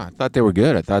night? Yeah, I thought they were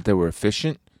good. I thought they were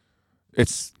efficient. The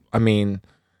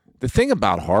thing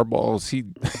about Harbaugh is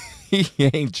he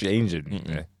ain't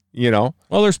changing. Well,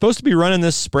 they're supposed to be running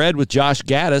this spread with Josh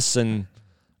Gaddis, and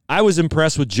I was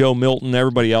impressed with Joe Milton.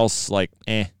 Everybody else, I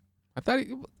thought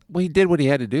he did what he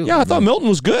had to do. Yeah, I thought Milton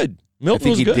was good. I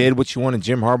think he did what you wanted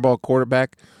Jim Harbaugh,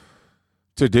 quarterback,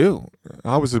 to do.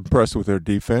 I was impressed with their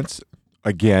defense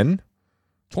again.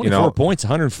 24 points,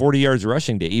 140 yards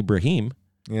rushing to Ibrahim.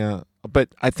 Yeah, but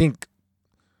I think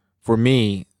for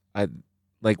me, I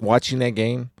like watching that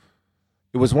game.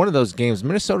 It was one of those games.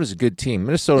 Minnesota's a good team.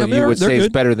 Minnesota, you would say, is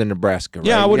better than Nebraska, right?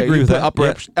 Yeah, I would agree with that.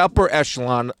 Upper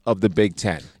echelon of the Big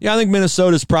Ten. Yeah, I think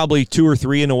Minnesota's probably 2 or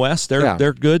 3 in the West.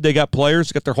 They're good. They got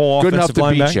players. Got their whole offensive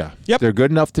line back. Good enough to beat you. Yep. They're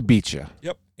good enough to beat you.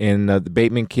 Yep. And the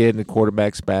Bateman kid and the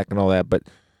quarterback's back and all that. But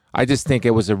I just think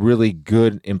it was a really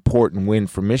good, important win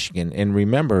for Michigan. And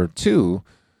remember, too,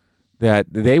 that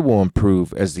they will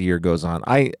improve as the year goes on.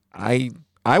 I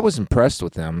was impressed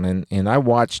with them, and I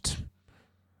watched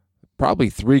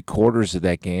probably 3/4 of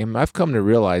that game. I've come to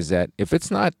realize that if it's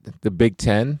not the Big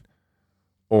Ten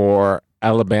or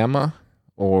Alabama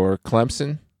or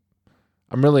Clemson,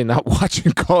 I'm really not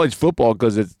watching college football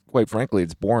because quite frankly,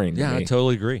 it's boring. Yeah, to me. I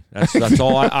totally agree. That's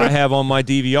all I have on my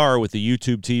DVR with the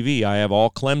YouTube TV. I have all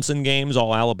Clemson games,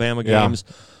 all Alabama games,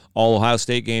 all Ohio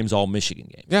State games, all Michigan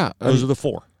games. Yeah, those are the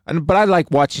 4. But I like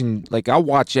watching. I'll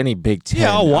watch any Big Ten.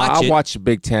 Yeah, I'll watch the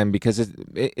Big Ten because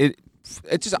it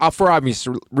just for obvious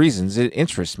reasons it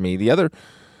interests me. The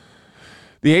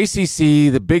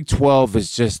ACC, the Big 12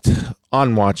 is just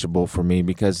unwatchable for me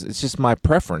because it's just my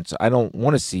preference. I don't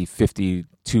want to see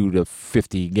 52 to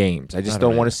 50 games. I just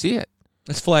don't want to see it.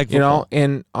 It's flag football.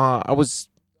 And I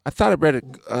thought I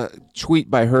read a tweet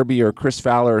by Herbie or Chris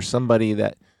Fowler or somebody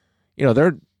that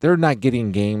they're not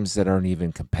getting games that aren't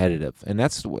even competitive, and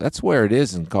that's where it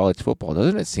is in college football.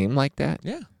 Doesn't it seem like that?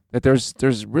 Yeah. That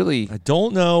there's really, I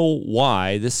don't know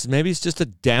why. Maybe it's just a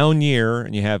down year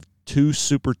and you have 2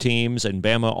 super teams and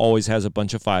Bama always has a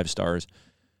bunch of 5 stars.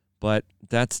 But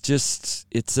that's just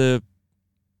it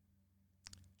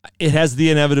has the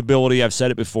inevitability. I've said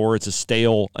it before. It's a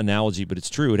stale analogy, but it's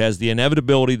true. It has the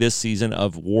inevitability this season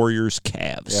of Warriors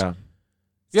Cavs. Yeah.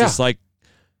 It's just like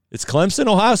it's Clemson,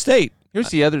 Ohio State. Here's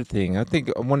the other thing. I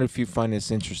wonder if you find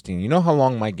this interesting. You know how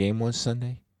long my game was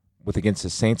Sunday? Against the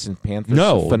Saints and Panthers?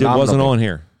 No, it wasn't on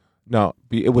here. No,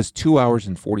 it was 2 hours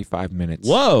and 45 minutes.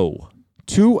 Whoa.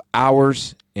 2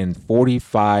 hours and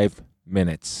 45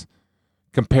 minutes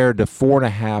compared to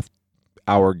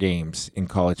 4.5-hour games in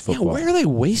college football. Yeah, where are they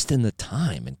wasting the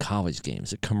time in college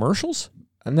games? At commercials?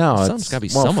 No, it's got to be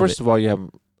some of it. First of all, you have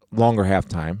longer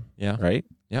halftime. Yeah. Right?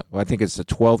 Yep. Well, I think it's a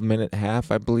 12-minute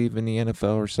half, I believe, in the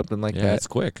NFL or something like that. Yeah, it's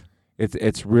quick.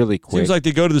 It's really quick. Seems like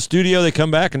they go to the studio, they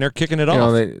come back, and they're kicking it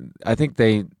off. I think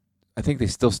they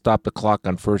still stop the clock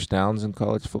on first downs in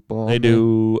college football. They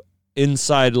do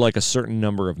inside like a certain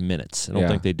number of minutes. I don't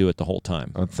think they do it the whole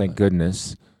time. Oh, thank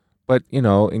goodness. But,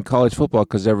 in college football,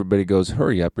 because everybody goes,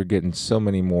 hurry up, you're getting so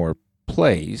many more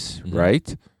plays,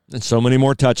 right? And so many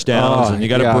more touchdowns, and you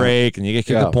got to break, and you get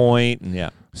to kick a point,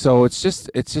 and So it's just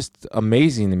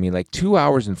amazing to me, like 2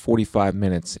 hours and 45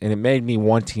 minutes, and it made me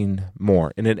wanting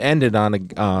more. And it ended on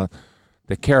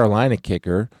the Carolina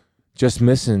kicker just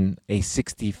missing a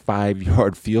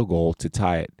 65-yard field goal to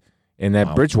tie it. And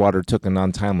that Bridgewater took an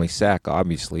untimely sack,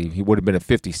 obviously. He would have been a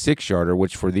 56-yarder,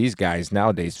 which for these guys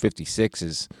nowadays, 56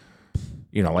 is,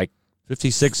 like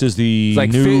 56 is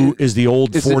the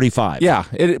old 45.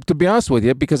 To be honest with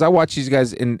you, because I watch these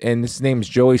guys, and his name is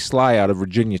Joey Sly out of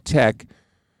Virginia Tech.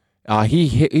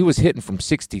 He was hitting from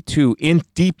 62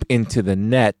 deep into the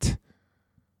net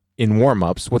in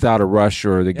warm-ups without a rush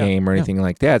or the game or anything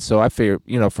like that. So I figure,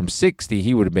 from 60,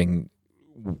 he would have been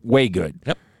way good.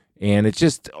 Yep. And it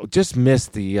just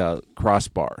missed the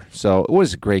crossbar. So it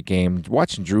was a great game.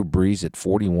 Watching Drew Brees at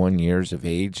 41 years of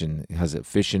age and as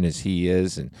efficient as he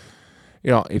is. And,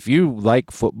 if you like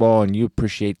football and you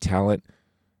appreciate talent,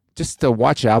 just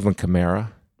watch Alvin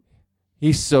Kamara.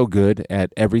 He's so good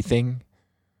at everything.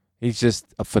 He's just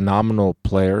a phenomenal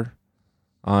player.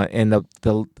 And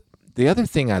the other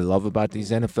thing I love about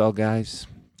these NFL guys,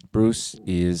 Bruce,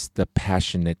 is the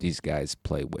passion that these guys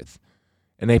play with.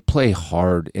 And they play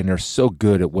hard, and they're so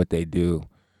good at what they do.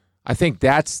 I think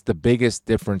that's the biggest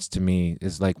difference to me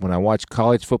is like when I watch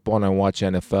college football and I watch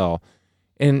NFL,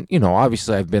 and,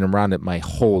 obviously I've been around it my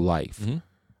whole life. Mm-hmm.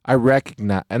 I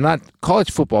recognize, and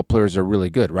college football players are really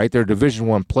good, right? They're Division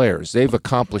I players. They've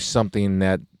accomplished something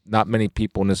that not many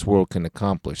people in this world can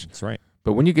accomplish. That's right.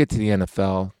 But when you get to the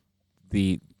NFL,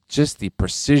 the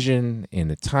precision and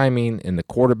the timing and the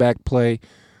quarterback play,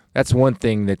 that's one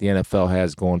thing that the NFL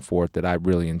has going for it that I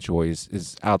really enjoy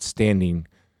is outstanding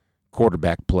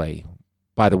quarterback play.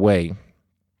 By the way,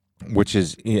 which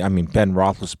is, Ben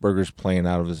Roethlisberger's playing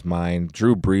out of his mind.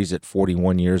 Drew Brees at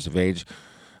 41 years of age.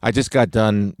 I just got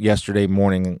done yesterday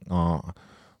morning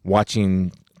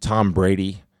watching Tom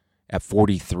Brady at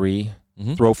 43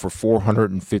 throw for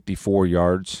 454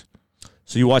 yards.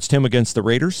 So you watched him against the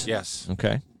Raiders? Yes.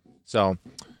 Okay. So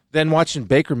then watching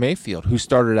Baker Mayfield, who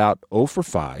started out 0 for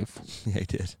 5. Yeah, he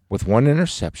did. With one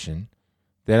interception.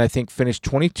 Then I think finished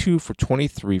 22 for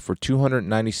 23 for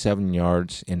 297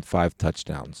 yards and 5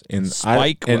 touchdowns. And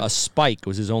a spike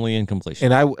was his only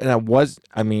incompletion. I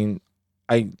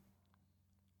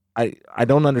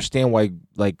don't understand why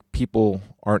people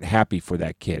aren't happy for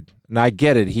that kid. And I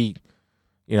get it.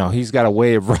 He's got a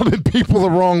way of rubbing people the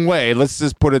wrong way. Let's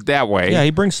just put it that way. Yeah, he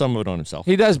brings some of it on himself.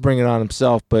 He does bring it on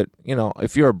himself, but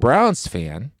if you're a Browns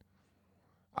fan,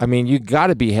 you got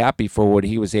to be happy for what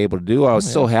he was able to do. I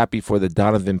was so happy for the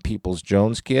Donovan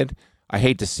Peoples-Jones kid. I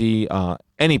hate to see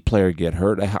any player get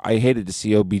hurt. I hated to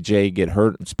see OBJ get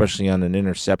hurt, especially on an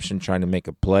interception trying to make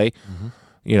a play.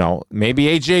 Mm-hmm. Maybe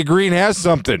AJ Green has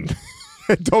something.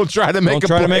 Don't try to make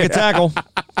a tackle.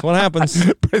 That's what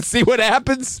happens. See what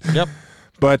happens? Yep.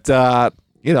 But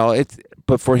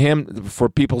But for him, for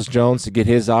Peoples-Jones to get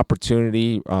his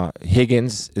opportunity,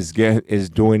 Higgins is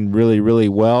doing really, really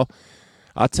well.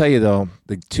 I'll tell you, though,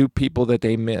 the two people that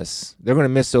they miss, they're going to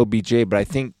miss OBJ, but I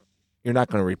think you're not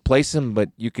going to replace him, but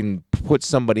you can put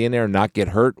somebody in there and not get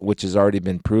hurt, which has already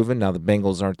been proven. Now, the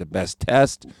Bengals aren't the best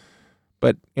test,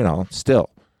 but, still.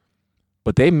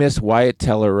 But they miss Wyatt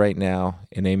Teller right now,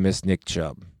 and they miss Nick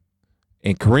Chubb.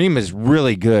 And Kareem is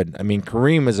really good.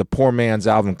 Kareem is a poor man's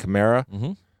Alvin Kamara.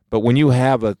 Mm-hmm. But when you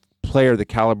have a player the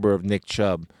caliber of Nick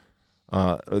Chubb,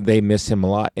 they miss him a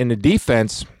lot. And the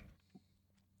defense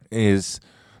is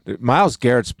Myles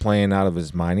Garrett's playing out of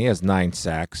his mind. He has 9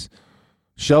 sacks.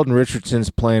 Sheldon Richardson's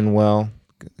playing well.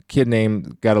 The kid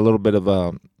named got a little bit of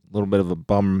a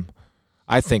bum.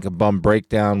 I think a bum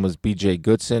breakdown was B.J.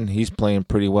 Goodson. He's playing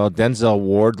pretty well. Denzel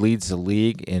Ward leads the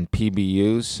league in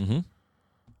PBUs. Mm-hmm.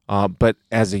 But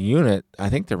as a unit, I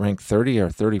think they're ranked 30 or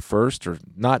 31st, or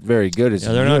not very good as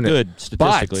a unit. They're not good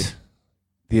statistically. But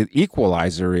the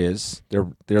equalizer is they're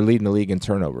leading the league in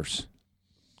turnovers.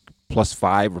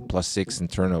 +5 or +6 in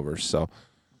turnovers. So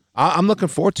I'm looking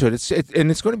forward to it.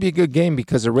 And it's going to be a good game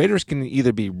because the Raiders can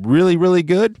either be really, really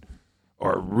good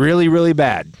or really, really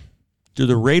bad. Do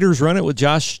the Raiders run it with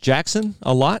Josh Jackson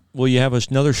a lot? Will you have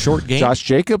another short game? Josh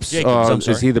Jacobs?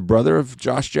 Is he the brother of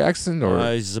Josh Jackson?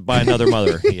 Or he's by another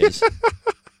mother. He is.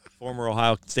 Former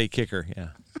Ohio State kicker, yeah.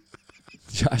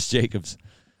 Josh Jacobs.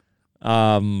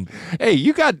 Hey,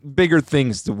 you got bigger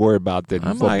things to worry about than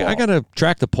football. I got to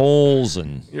track the polls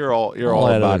and you're all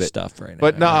about it. Stuff right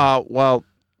now. But well,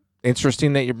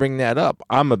 interesting that you bring that up.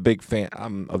 I'm a big fan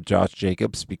of Josh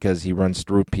Jacobs because he runs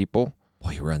through people.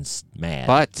 Boy, he runs mad.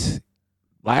 But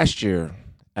last year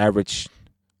averaged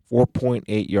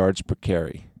 4.8 yards per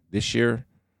carry. this year,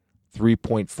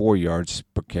 3.4 yards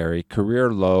per carry,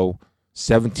 career low,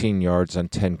 17 yards on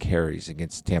 10 carries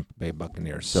against Tampa Bay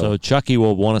Buccaneers. So Chucky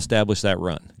will want to establish that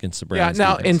run against the Browns. Yeah,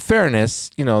 now, defense. in fairness,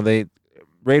 the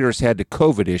Raiders had the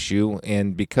COVID issue,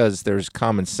 and because there's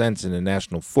common sense in the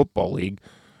National Football League,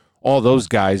 all those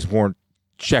guys weren't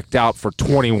checked out for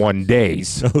 21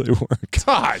 days. No, they weren't.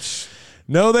 Gosh.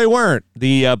 No, they weren't.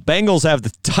 The Bengals have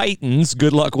the Titans.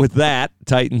 Good luck with that.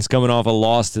 Titans coming off a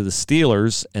loss to the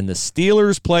Steelers, and the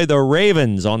Steelers play the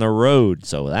Ravens on the road,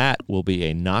 so that will be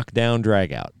a knockdown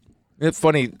dragout. It's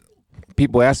funny.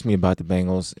 People ask me about the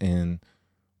Bengals, and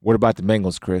what about the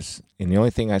Bengals, Chris? And the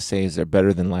only thing I say is they're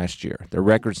better than last year. Their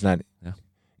record's not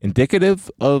indicative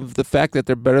of the fact that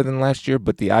they're better than last year,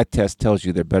 but the eye test tells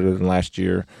you they're better than last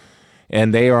year,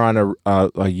 and they are on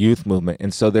a youth movement,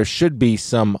 and so there should be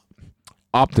some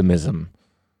optimism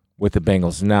with the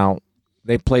Bengals. Now,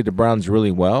 they played the Browns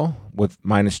really well with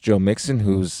minus Joe Mixon,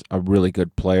 who's a really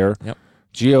good player. Yep.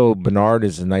 Gio Bernard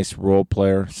is a nice role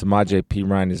player. Samaje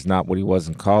Perine is not what he was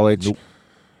in college. Nope.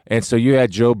 And so you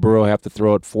had Joe Burrow have to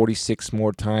throw it 46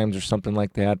 more times or something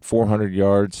like that, 400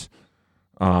 yards,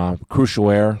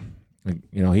 crucial error.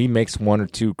 He makes one or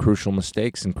two crucial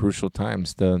mistakes in crucial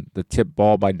times. The tip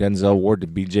ball by Denzel Ward to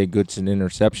B.J. Goodson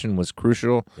interception was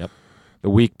crucial. Yep. The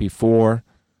week before,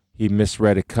 he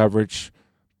misread a coverage.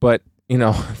 But,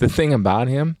 the thing about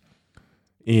him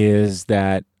is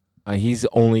that he's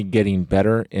only getting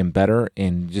better and better,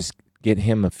 and just get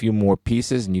him a few more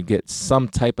pieces, and you get some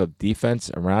type of defense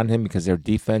around him, because their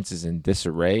defense is in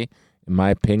disarray, in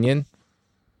my opinion.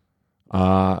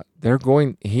 There's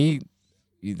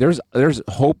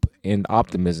hope and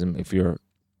optimism if you're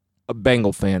a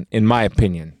Bengal fan, in my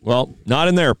opinion. Well, not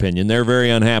in their opinion. They're very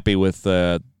unhappy with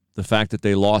the fact that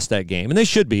they lost that game, and they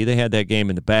should be. They had that game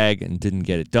in the bag and didn't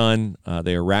get it done.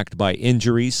 They are racked by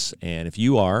injuries, and if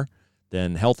you are,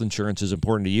 then health insurance is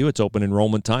important to you. It's open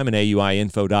enrollment time, and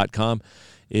AUIinfo.com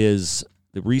is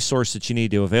the resource that you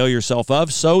need to avail yourself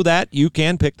of so that you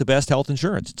can pick the best health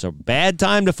insurance. It's a bad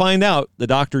time to find out the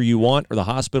doctor you want or the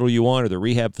hospital you want or the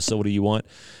rehab facility you want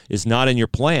is not in your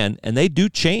plan, and they do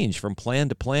change from plan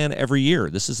to plan every year.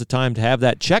 This is the time to have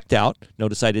that checked out.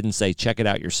 Notice I didn't say check it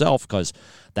out yourself, because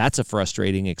that's a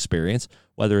frustrating experience,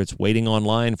 whether it's waiting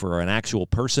online for an actual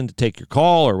person to take your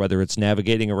call or whether it's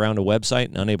navigating around a website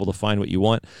and unable to find what you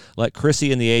want. Let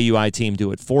Chrissy and the AUI team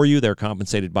do it for you. They're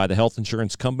compensated by the health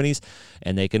insurance companies,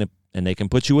 and they can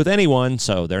put you with anyone,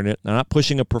 so they're not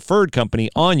pushing a preferred company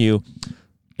on you.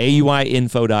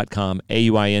 AUIinfo.com,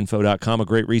 AUIinfo.com, a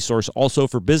great resource also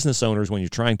for business owners when you're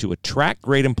trying to attract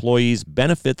great employees.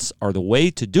 Benefits are the way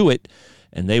to do it,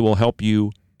 and they will help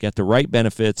you get the right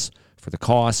benefits for the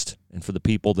cost and for the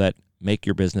people that make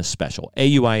your business special.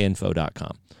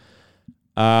 AUIinfo.com.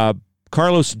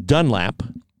 Carlos Dunlap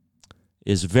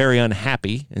is very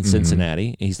unhappy in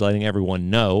Cincinnati. He's letting everyone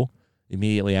know.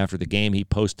 Immediately after the game,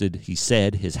 he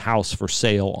said, his house for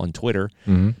sale on Twitter,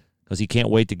 because he can't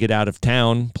wait to get out of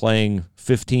town playing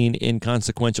 15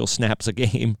 inconsequential snaps a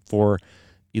game for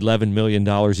 $11 million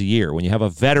a year. When you have a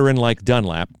veteran like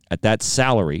Dunlap at that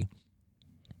salary,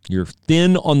 you're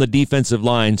thin on the defensive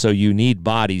line, so you need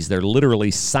bodies. They're literally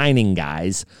signing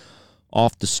guys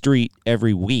off the street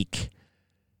every week.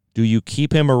 Do you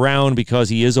keep him around because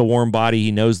he is a warm body,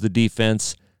 he knows the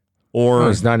defense, or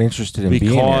he's not interested in being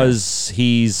there because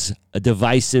he's a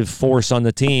divisive force on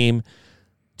the team?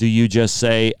 Do you just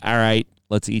say, all right,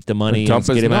 let's eat the money and let's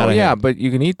get him out of here? Yeah, but you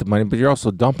can eat the money, but you're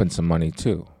also dumping some money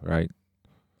too, right?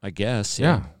 I guess.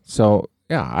 Yeah. So,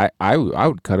 yeah, I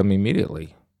would cut him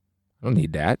immediately. I don't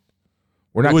need that.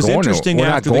 We're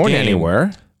not going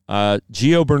anywhere.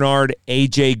 Gio Bernard,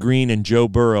 A.J. Green, and Joe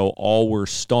Burrow all were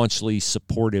staunchly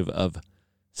supportive of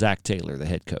Zach Taylor, the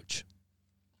head coach.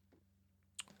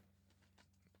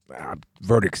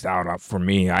 Verdict's out for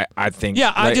me. I think.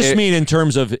 Yeah, I just mean in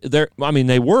terms of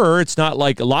they were. It's not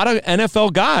like a lot of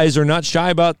NFL guys are not shy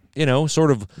about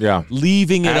sort of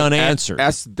leaving it unanswered.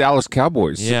 Ask Dallas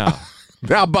Cowboys. Yeah.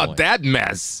 How about that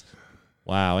mess?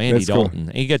 Wow, Andy Dalton.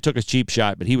 Cool. He took a cheap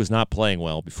shot, but he was not playing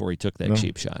well before he took that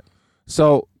cheap shot.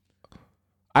 So,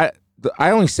 I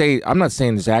only say, I'm not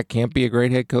saying Zach can't be a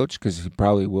great head coach, because he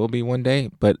probably will be one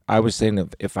day, but I was saying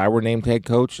if I were named head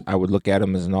coach, I would look at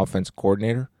him as an offensive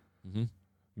coordinator. Mm-hmm.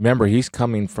 Remember, he's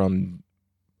coming from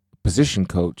position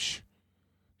coach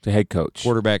to head coach.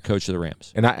 Quarterback coach of the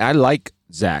Rams. And I like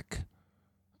Zach.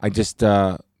 I just,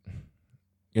 I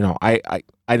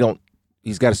don't,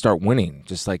 he's got to start winning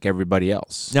just like everybody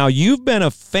else. Now, you've been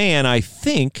a fan, I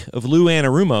think, of Lou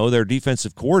Anarumo, their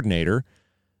defensive coordinator.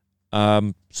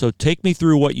 So take me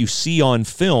through what you see on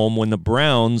film when the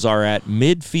Browns are at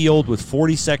midfield with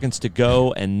 40 seconds to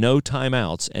go and no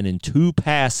timeouts, and in 2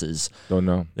 passes, don't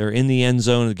know, they're in the end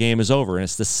zone and the game is over. And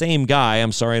it's the same guy.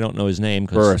 I'm sorry I don't know his name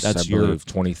because that's your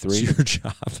 23. Your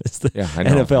job as the I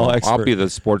know. NFL expert. I'll be the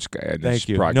sports guy. Thank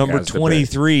you. Number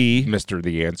 23, Mr.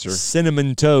 The Answer.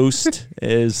 Cinnamon Toast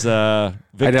is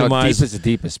victimized. Deep is the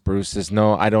deepest, Bruce.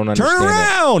 I don't understand. Turn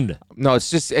around! No,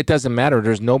 it's just it doesn't matter.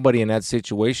 There's nobody in that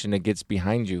situation that gets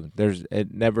behind you.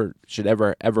 It never should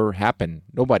ever happen.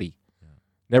 Nobody,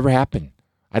 never happen.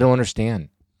 I don't understand.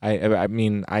 I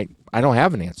mean I don't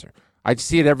have an answer. I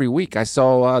see it every week. I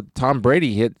saw Tom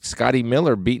Brady hit Scotty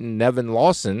Miller beating Nevin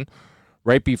Lawson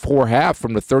right before half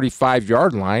from the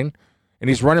 35-yard line, and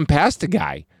he's running past the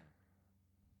guy.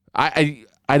 I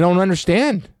don't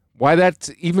understand why that's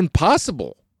even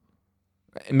possible.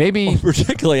 Maybe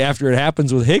particularly after it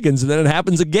happens with Higgins and then it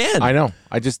happens again. I know.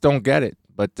 I just don't get it.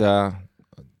 But just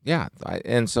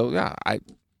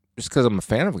because I'm a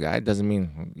fan of a guy doesn't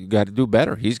mean you got to do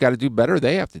better. He's got to do better.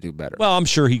 They have to do better. Well, I'm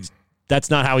sure that's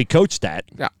not how he coached that.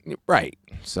 Yeah, right.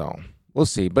 So we'll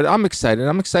see. But I'm excited.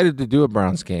 I'm excited to do a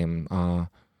Browns game.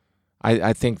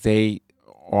 I think they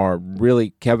are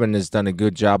really. Kevin has done a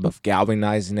good job of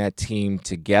galvanizing that team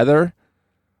together.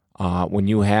 When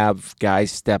you have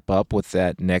guys step up with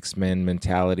that next man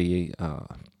mentality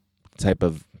type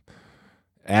of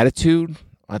attitude,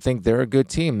 I think they're a good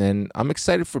team. And I'm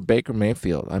excited for Baker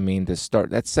Mayfield. I mean, to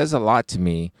start, that says a lot to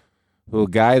me. Who a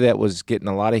guy that was getting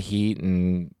a lot of heat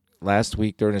and last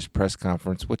week during his press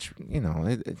conference, which,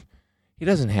 he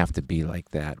doesn't have to be like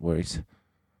that where he's,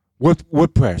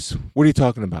 what press? What are you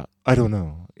talking about? I don't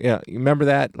know. Yeah, you remember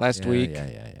that last week?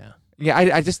 Yeah,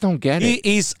 I just don't get it.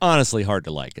 He's honestly hard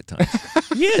to like at times.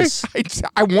 He is.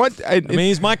 I mean,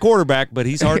 he's my quarterback, but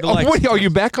he's hard to like. Are you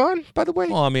back on, by the way?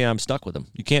 Well, I mean, I'm stuck with him.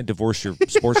 You can't divorce your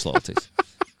sports loyalties.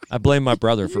 I blame my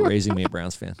brother for raising me a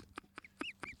Browns fan.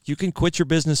 You can quit your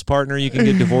business partner. You can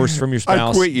get divorced from your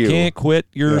spouse. I quit you. You can't quit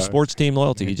your sports team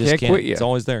loyalty. You just can't. Quit you. It's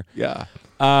always there. Yeah.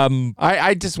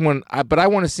 I just want, but I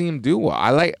want to see him do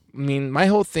well. My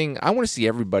whole thing, I want to see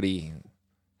everybody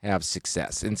have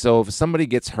success. And so if somebody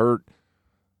gets hurt,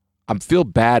 I feel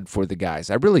bad for the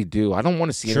guys. I really do. I don't want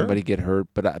to see anybody get hurt,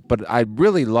 but I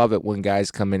really love it when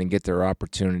guys come in and get their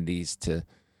opportunities to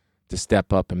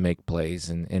step up and make plays.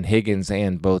 And Higgins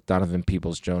and both Donovan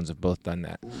Peoples-Jones have both done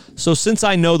that. So since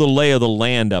I know the lay of the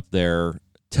land up there,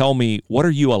 tell me, what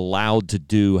are you allowed to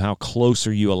do? How close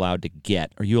are you allowed to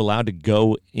get? Are you allowed to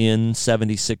go in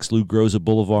 76 Lou Groza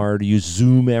Boulevard? Do you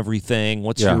Zoom everything?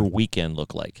 What's your weekend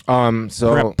look like?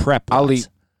 So prep I'll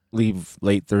leave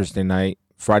late Thursday night.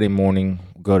 Friday morning,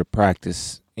 go to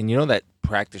practice. And you know that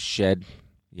practice shed?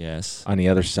 Yes. On the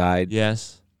other side?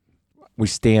 Yes. We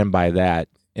stand by that.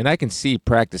 And I can see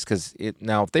practice because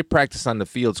now if they practice on the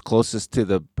fields closest to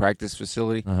the practice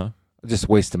facility, I'm just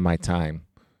wasting my time.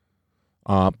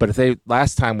 But if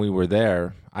last time we were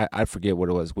there, I forget what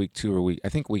it was, week 2 or I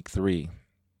think week 3,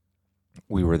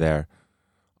 we were there.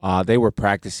 They were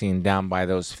practicing down by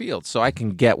those fields, so I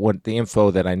can get the info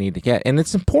that I need to get. And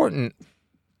it's important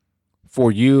for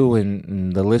you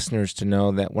and the listeners to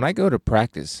know that when I go to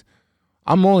practice,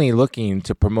 I'm only looking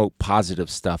to promote positive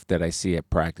stuff that I see at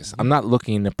practice. I'm not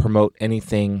looking to promote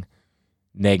anything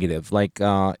negative. Like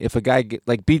if a guy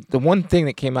the one thing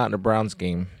that came out in the Browns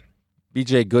game,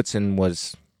 B.J. Goodson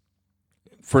was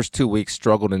first 2 weeks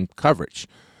struggled in coverage.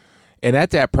 And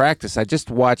at that practice, I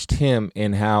just watched him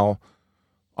and how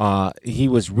he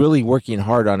was really working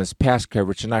hard on his pass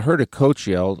coverage. And I heard a coach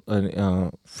yell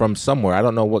from somewhere. I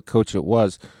don't know what coach it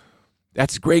was.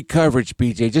 That's great coverage,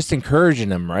 B.J. Just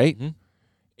encouraging him, right? Mm-hmm.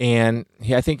 And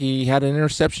I think he had an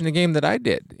interception in the game that I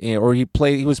did. Or he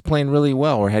was playing really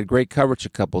well or had great coverage a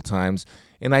couple times.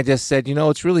 And I just said,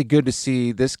 it's really good to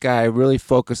see this guy really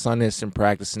focus on this in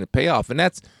practice and it pay off. And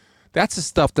that's the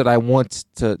stuff that I want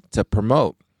to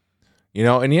promote.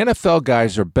 And the NFL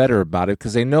guys are better about it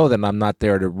because they know that I'm not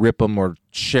there to rip them or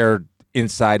share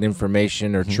inside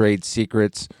information or trade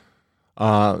secrets.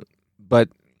 But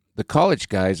the college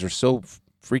guys are so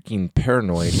freaking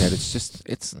paranoid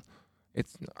that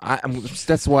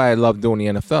that's why I love doing the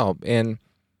NFL.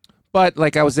 But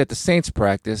like I was at the Saints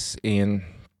practice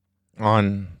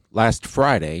on last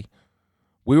Friday,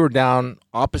 we were down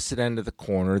opposite end of the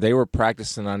corner. They were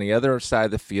practicing on the other side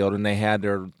of the field, and they had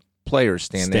their players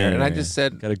stand there. And I just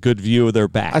said, got a good view of their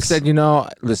backs. I said,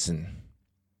 listen,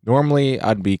 normally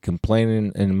I'd be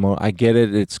complaining, and I get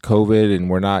it. It's COVID,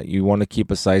 and you want to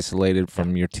keep us isolated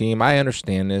from your team. I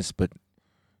understand this, but,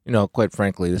 quite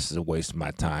frankly, this is a waste of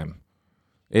my time.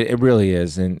 It really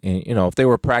is. And if they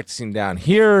were practicing down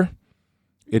here,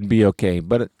 it'd be okay.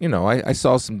 But, I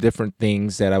saw some different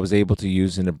things that I was able to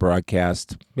use in the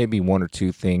broadcast, maybe one or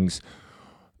two things.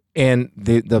 And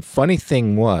the funny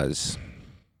thing was,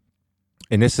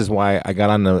 and this is why I got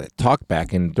on the talk back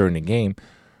during the game,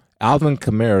 Alvin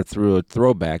Kamara threw a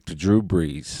throwback to Drew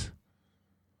Brees.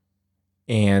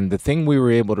 And the thing we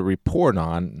were able to report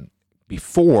on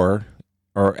before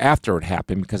or after it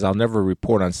happened, because I'll never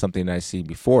report on something that I see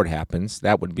before it happens,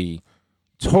 that would be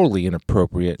totally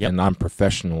inappropriate and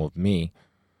unprofessional of me,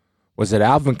 was that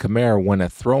Alvin Kamara won a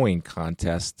throwing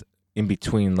contest in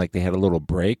between, like they had a little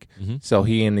break. Mm-hmm. So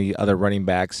he and the other running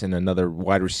backs and another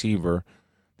wide receiver,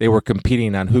 they were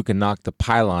competing on who can knock the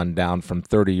pylon down from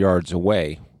 30 yards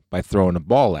away by throwing a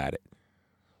ball at it.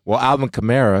 Well, Alvin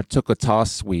Kamara took a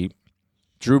toss sweep.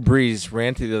 Drew Brees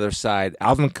ran to the other side.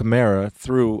 Alvin Kamara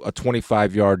threw a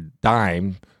 25-yard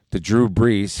dime to Drew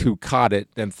Brees, who caught it,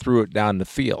 then threw it down the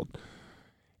field.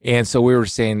 And so we were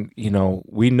saying,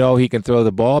 we know he can throw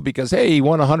the ball because, hey, he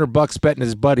won $100 betting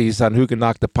his buddies on who can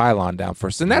knock the pylon down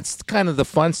first. And that's kind of the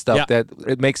fun stuff that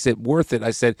it makes it worth it. I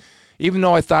said, even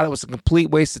though I thought it was a complete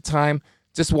waste of time,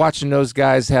 just watching those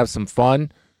guys have some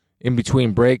fun in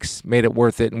between breaks made it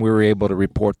worth it, and we were able to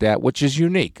report that, which is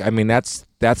unique. I mean, that's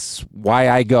why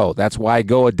I go. That's why I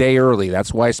go a day early.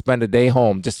 That's why I spend a day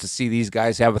home, just to see these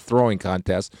guys have a throwing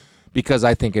contest, because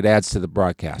I think it adds to the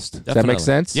broadcast. Does that make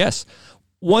sense? Yes.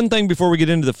 One thing before we get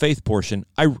into the faith portion,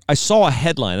 I saw a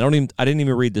headline. I didn't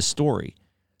even read the story.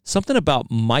 Something about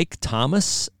Mike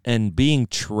Thomas and being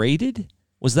traded.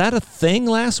 Was that a thing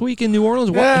last week in New Orleans?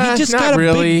 He just got a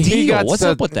big deal. What's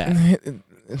up with that?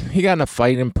 He got in a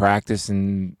fight in practice,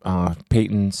 and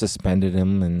Peyton suspended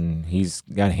him, and he's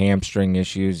got hamstring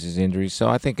issues, his injuries. So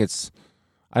I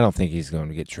don't think he's going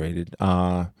to get traded.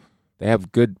 They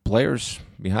have good players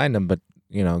behind them, but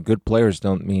good players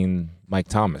don't mean Mike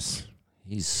Thomas.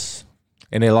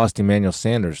 And they lost Emmanuel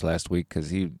Sanders last week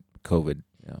because he COVID.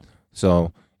 Yeah.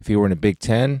 So if he were in the Big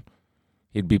Ten,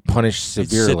 he'd be punished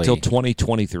severely. He'd sit till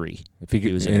 2023.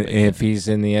 If he's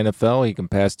in the NFL, he can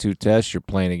pass 2 tests. You're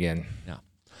playing again. Yeah.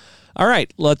 All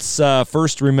right, let's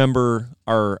first remember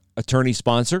our attorney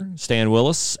sponsor, Stan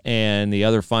Willis, and the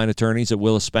other fine attorneys at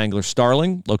Willis Spangler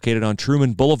Starling, located on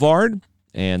Truman Boulevard,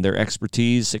 and their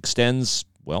expertise extends,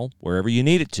 wherever you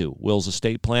need it to. Will's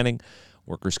estate planning,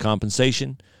 workers'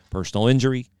 compensation, personal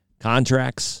injury,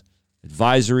 contracts,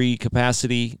 advisory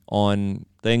capacity on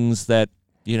things that,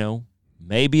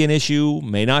 may be an issue,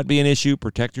 may not be an issue.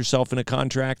 Protect yourself in a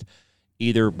contract,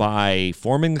 either by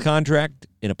forming the contract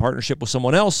in a partnership with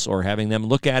someone else or having them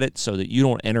look at it so that you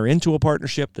don't enter into a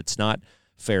partnership that's not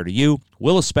fair to you.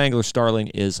 Willis Spangler Starling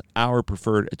is our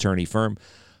preferred attorney firm.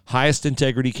 Highest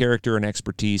integrity, character, and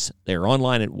expertise. They're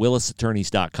online at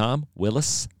willisattorneys.com,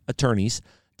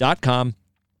 willisattorneys.com.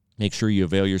 Make sure you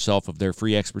avail yourself of their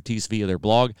free expertise via their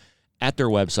blog at their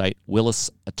website,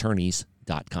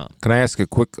 willisattorneys.com. Can I ask a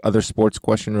quick other sports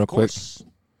question real quick?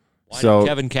 Why did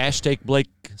Kevin Cash take Blake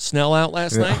Snell out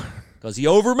last night? Because he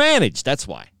overmanaged. That's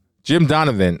why. Jim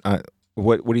Donovan,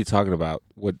 what are you talking about?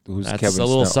 Who's That's Kevin a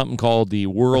little Snell? Something called the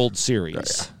World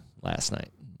Series last night.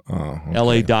 Oh, okay.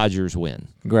 L.A. Dodgers win.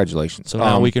 Congratulations. So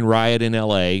now we can riot in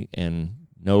L.A. and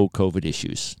no COVID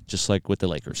issues, just like with the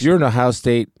Lakers. If you're an Ohio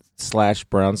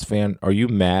State/Browns fan, are you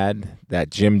mad that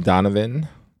Jim Donovan,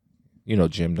 you know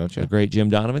Jim, don't you? The great Jim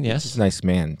Donovan, yes. He's a nice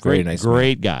man.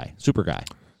 Great guy. Super guy.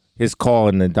 His call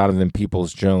in the Donovan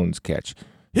Peoples-Jones catch.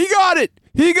 He got it!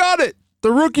 He got it!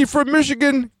 The rookie from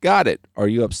Michigan got it. Are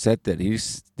you upset that he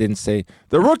didn't say,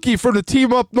 the rookie from the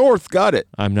team up north got it?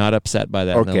 I'm not upset by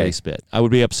that in the least bit. I would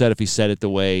be upset if he said it the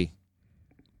way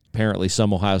apparently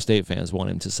some Ohio State fans want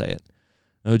him to say it.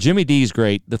 No, Jimmy D's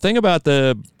great. The thing about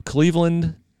the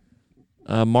Cleveland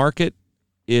market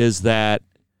is that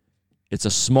it's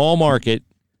a small market.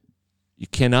 You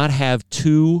cannot have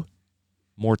two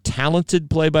more talented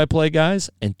play-by-play guys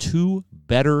and two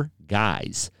better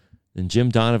guys than Jim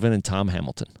Donovan and Tom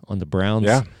Hamilton on the Browns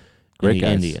and the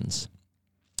guys. Indians.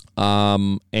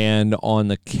 And on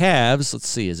the Cavs, let's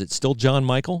see, is it still John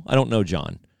Michael? I don't know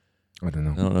John. I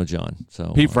don't know John.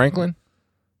 So Pete Franklin?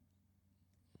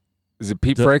 Is it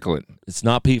Pete Franklin? It's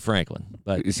not Pete Franklin.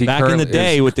 But back in the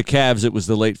day with the Cavs, it was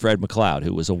the late Fred McLeod,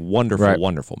 who was a wonderful,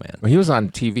 wonderful man. Well, he was on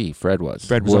TV, Fred was.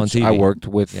 Fred was on TV. I worked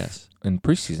with in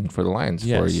preseason for the Lions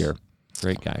for a year.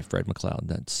 Great guy, Fred McLeod.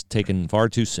 That's taken far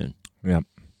too soon. Yeah.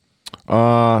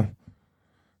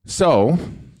 So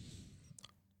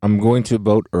I'm going to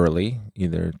vote early,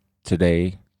 either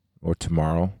today or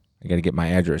tomorrow. I got to get my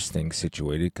address thing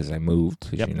situated because I moved,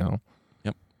 as you know.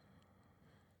 Yep.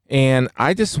 And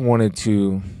I just wanted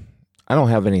to, I don't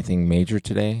have anything major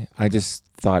today. I just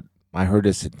thought, I heard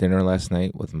this at dinner last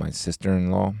night with my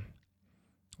sister-in-law,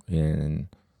 And,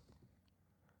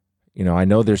 I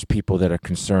know there's people that are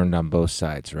concerned on both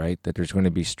sides, right? That there's going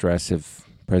to be stress if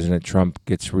President Trump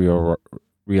gets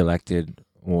reelected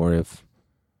or if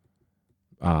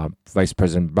Vice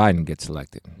President Biden gets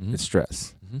elected. Mm-hmm. It's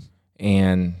stress. Mm-hmm.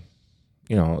 And,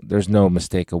 there's no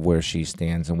mistake of where she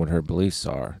stands and what her beliefs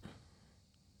are.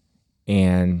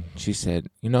 And she said,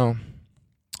 no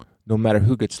matter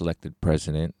who gets elected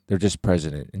president, they're just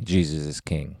president and Jesus is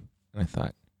king. And I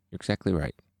thought, you're exactly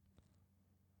right.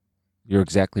 You're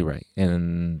exactly right.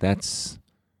 And that's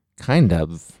kind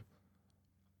of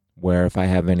where if I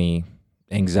have any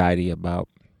anxiety about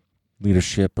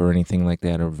leadership or anything like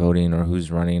that, or voting, or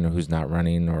who's running or who's not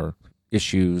running, or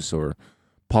issues or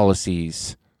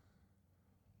policies,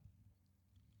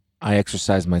 I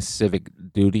exercise my civic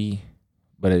duty,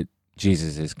 but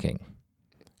Jesus is king.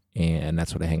 And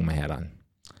that's what I hang my hat on.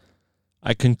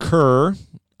 I concur.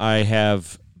 I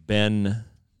have been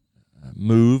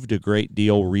moved a great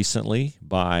deal recently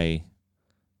by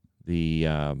the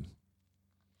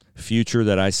future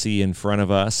that I see in front of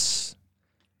us,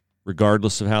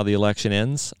 regardless of how the election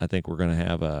ends. I think we're going to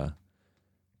have a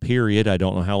period, I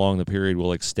don't know how long the period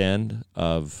will extend,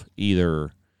 of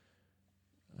either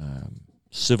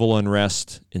civil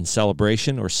unrest in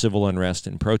celebration or civil unrest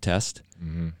in protest.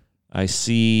 Mm-hmm. I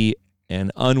see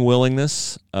an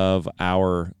unwillingness of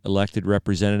our elected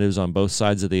representatives on both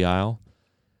sides of the aisle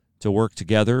to work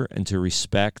together and to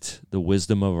respect the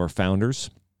wisdom of our founders.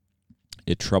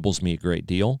 It troubles me a great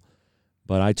deal,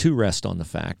 but I too rest on the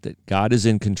fact that God is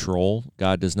in control.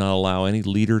 God does not allow any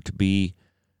leader to be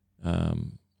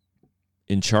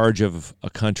in charge of a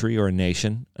country or a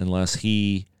nation unless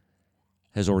he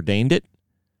has ordained it.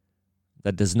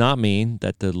 That does not mean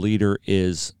that the leader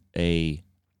is a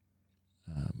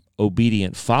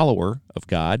obedient follower of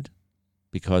God,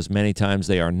 because many times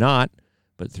they are not.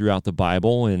 But throughout the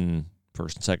Bible, in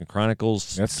 1st and 2nd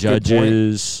Chronicles,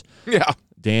 Judges,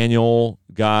 Daniel,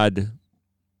 God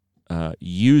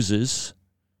uses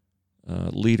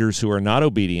leaders who are not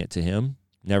obedient to him,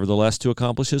 nevertheless, to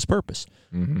accomplish his purpose.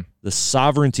 Mm-hmm. The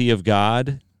sovereignty of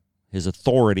God, his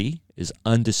authority, is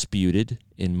undisputed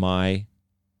in my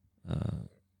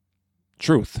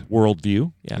truth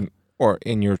worldview. Or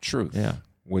in your truth.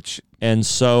 And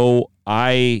so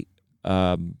I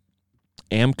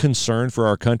am concerned for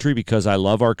our country because I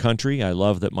love our country. I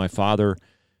love that my father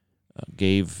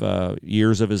gave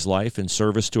years of his life in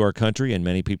service to our country, and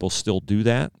many people still do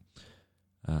that.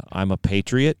 I'm a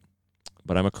patriot,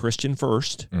 but I'm a Christian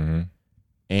first. Mm-hmm.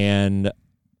 And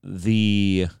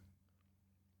the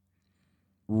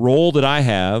role that I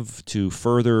have to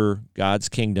further God's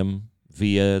kingdom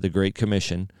via the Great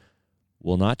Commission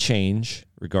will not change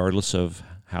regardless of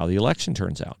how the election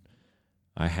turns out.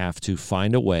 I have to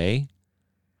find a way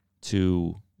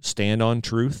to stand on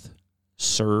truth,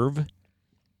 serve,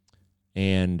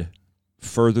 and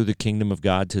further the kingdom of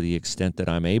God to the extent that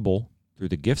I'm able through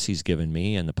the gifts he's given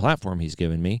me and the platform he's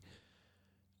given me,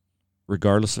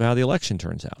 regardless of how the election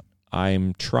turns out.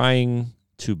 I'm trying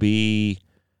to be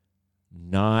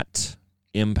not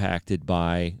impacted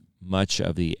by much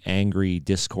of the angry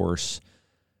discourse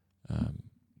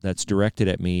that's directed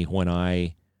at me when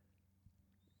I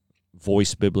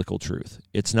voice biblical truth.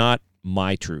 It's not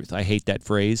my truth. I hate that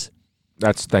phrase.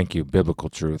 Thank you, biblical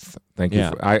truth. Thank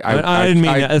you. I didn't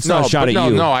mean that. It's not a shot at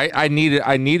you. No, I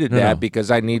needed that because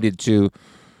I needed to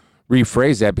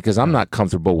rephrase that because I'm not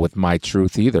comfortable with my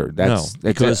truth either. That's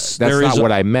not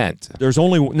what I meant. There's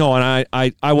only and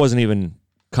I wasn't even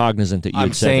cognizant that you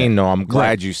had said that. I'm saying, no, I'm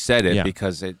glad you said it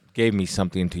because it gave me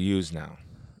something to use now.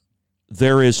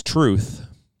 There is truth.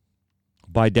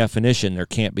 By definition, there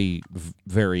can't be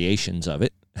variations of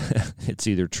it. It's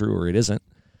either true or it isn't.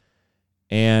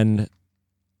 And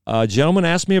a gentleman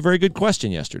asked me a very good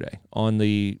question yesterday on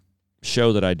the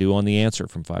show that I do on The Answer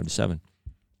from 5 to 7.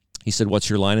 He said, what's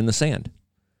your line in the sand?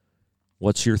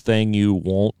 What's your thing you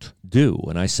won't do?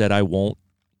 And I said, I won't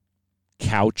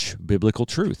couch biblical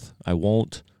truth. I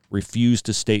won't refuse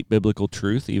to state biblical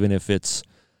truth, even if it's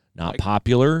not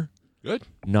popular,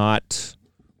 not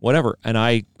whatever. And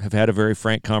I have had a very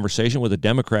frank conversation with a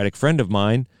Democratic friend of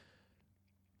mine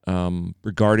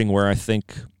regarding where I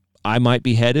think I might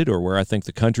be headed or where I think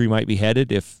the country might be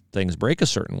headed if things break a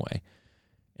certain way.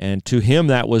 And to him,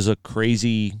 that was a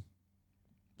crazy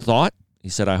thought. He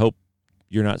said, I hope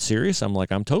you're not serious. I'm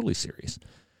like, I'm totally serious.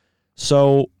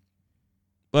 So,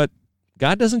 but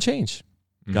God doesn't change.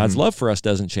 Mm-hmm. God's love for us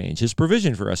doesn't change. His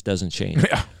provision for us doesn't change.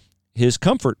 Yeah. His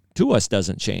comfort to us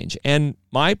doesn't change. And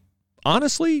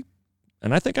honestly,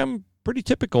 and I think I'm pretty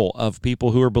typical of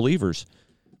people who are believers.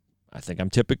 I think I'm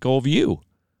typical of you.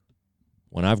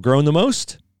 When I've grown the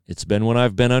most, it's been when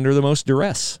I've been under the most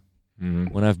duress.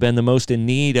 when I've been the most in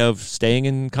need of staying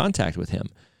in contact with him.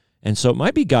 And so it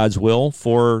might be God's will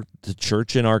for the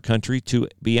church in our country to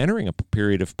be entering a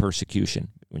period of persecution.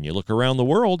 When you look around the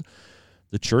world,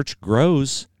 the church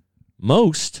grows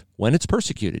most when it's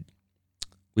persecuted.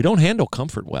 We don't handle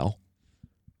comfort well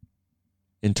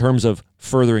in terms of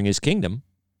furthering his kingdom.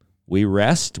 We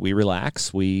rest, we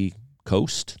relax, we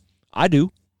coast. I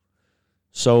do.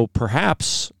 So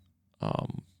perhaps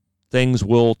things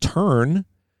will turn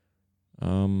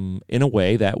in a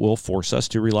way that will force us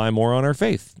to rely more on our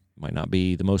faith. Might not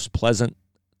be the most pleasant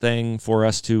thing for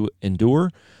us to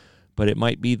endure, but it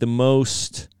might be the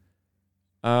most,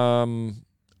 the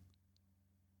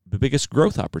biggest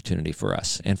growth opportunity for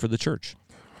us and for the church.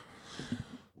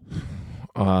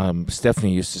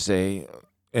 Stephanie used to say,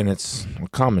 and it's a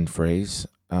common phrase,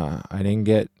 I didn't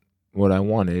get what I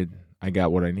wanted, I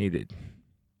got what I needed.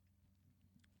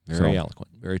 Very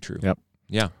eloquent. Very true. Yep.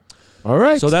 Yeah. All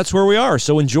right. So that's where we are.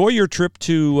 So enjoy your trip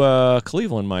to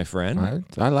Cleveland, my friend.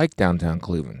 I like downtown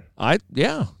Cleveland.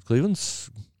 Cleveland's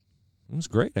it was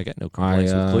great. I got no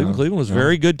complaints with Cleveland. Cleveland was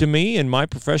very good to me in my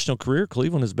professional career.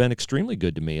 Cleveland has been extremely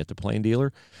good to me at the Plain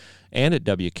Dealer and at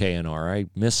WKNR. I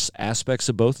miss aspects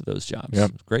of both of those jobs.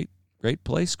 Yep. Great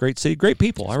place, great city, great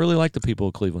people. I really like the people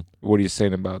of Cleveland. What are you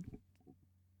saying about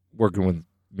working with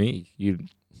me?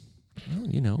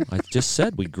 Well, I just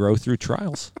said we grow through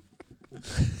trials.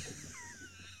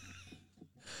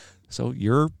 So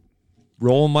your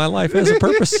role in my life has a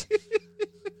purpose.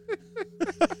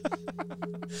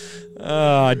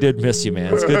 I did miss you,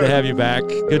 man. It's good to have you back.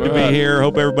 Good to be here.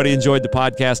 Hope everybody enjoyed the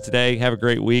podcast today. Have a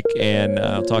great week, and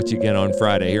I'll talk to you again on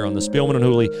Friday here on the Spielman and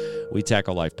Hooley We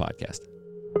Tackle Life podcast.